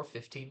selling for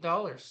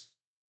 $15.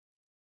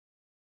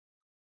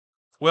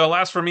 Well,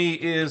 last for me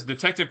is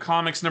Detective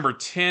Comics number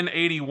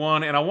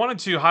 1081, and I wanted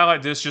to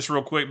highlight this just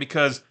real quick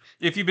because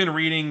if you've been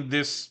reading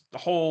this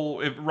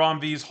whole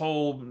Ron V's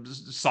whole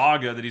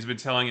saga that he's been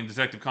telling in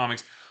Detective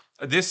Comics,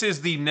 this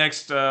is the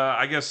next,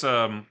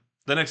 the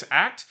next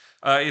act.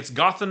 It's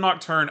Gotham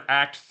Nocturne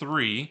Act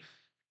 3,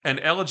 an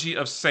Elegy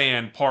of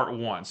Sand Part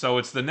 1. So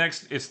it's the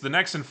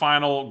next and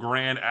final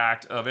grand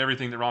act of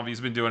everything that Ron V's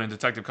been doing in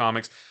Detective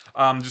Comics.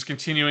 Just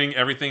continuing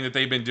everything that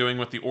they've been doing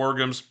with the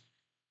Orgums.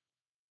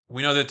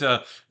 We know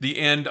that the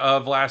end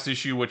of last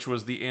issue, which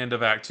was the end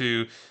of Act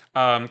 2,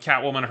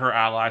 Catwoman and her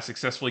ally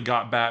successfully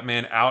got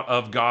Batman out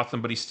of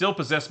Gotham, but he's still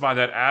possessed by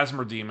that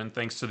Asthma demon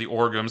thanks to the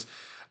Orgums.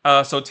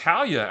 So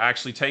Talia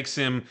actually takes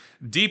him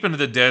deep into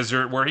the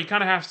desert where he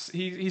kind of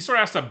he sort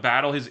of has to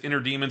battle his inner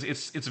demons.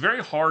 It's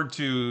very hard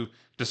to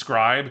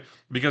describe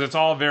because it's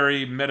all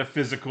very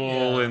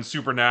metaphysical and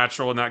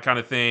supernatural and that kind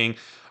of thing.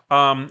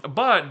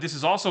 But this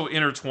is also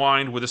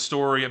intertwined with a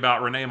story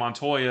about Renee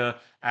Montoya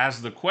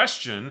as the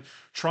Question,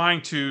 trying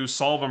to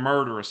solve a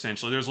murder,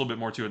 essentially. There's a little bit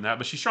more to it than that,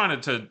 but she's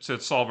trying to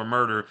solve a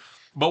murder.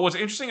 But what's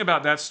interesting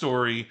about that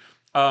story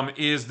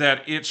is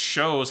that it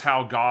shows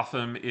how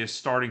Gotham is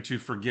starting to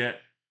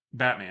forget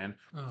Batman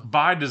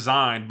by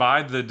design,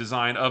 by the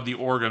design of the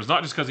Orgums,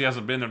 not just because he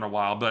hasn't been there in a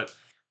while, but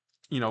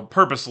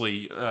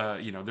purposely,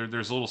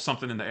 there's a little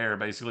something in the air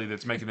basically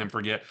that's making them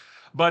forget.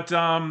 But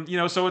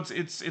so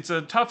it's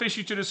a tough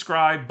issue to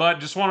describe. But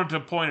just wanted to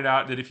point it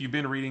out that if you've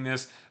been reading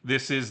this,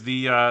 this is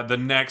the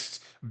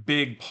next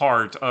big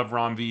part of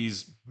Ron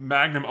V's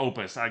magnum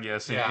opus, I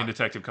guess, in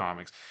Detective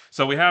Comics.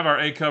 So we have our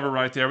A cover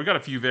right there. We got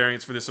a few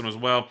variants for this one as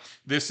well.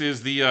 This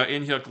is the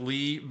In-Hyuk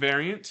Lee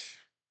variant.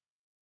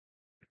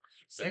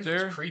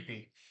 It's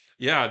creepy.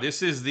 Yeah,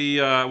 this is the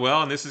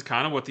and this is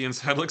kind of what the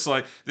inside looks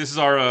like. This is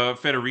our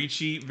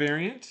Federici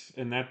variant,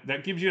 and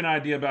that gives you an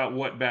idea about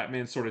what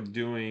Batman's sort of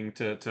doing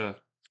to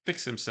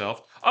fix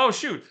himself. Oh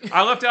shoot,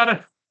 I left out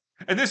a,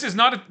 and this is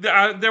not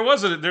there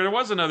was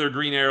another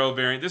Green Arrow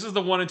variant. This is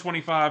the 1 in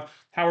 25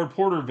 Howard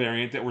Porter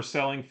variant that we're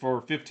selling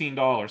for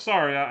 $15.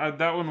 Sorry,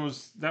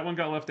 that one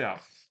got left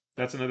out.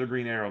 That's another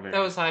Green Arrow variant.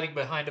 That was hiding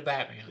behind a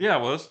Batman. Yeah,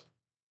 it was.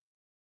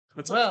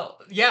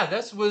 Yeah,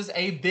 this was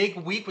a big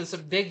week with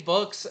some big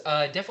books.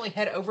 Definitely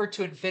head over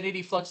to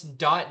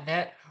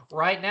infinityflux.net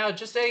right now.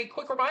 Just a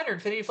quick reminder,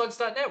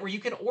 infinityflux.net, where you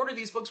can order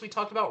these books we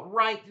talked about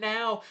right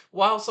now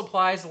while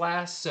supplies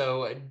last.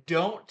 So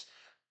don't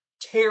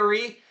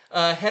tarry.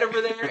 Head over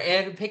there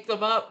and pick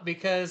them up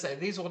because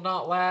these will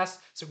not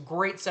last. Some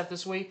great stuff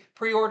this week.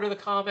 Pre-order the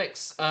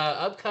comics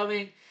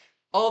upcoming.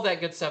 All that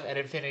good stuff at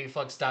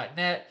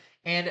infinityflux.net.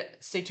 And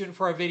stay tuned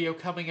for a video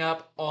coming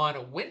up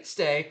on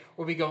Wednesday.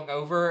 We'll be going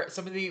over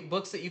some of the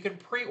books that you can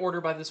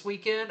pre-order by this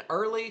weekend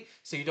early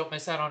so you don't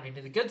miss out on any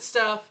of the good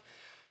stuff.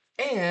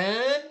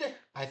 And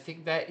I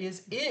think that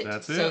is it.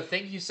 That's So it.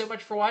 thank you so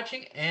much for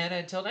watching, and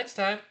until next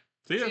time,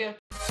 See ya. see ya.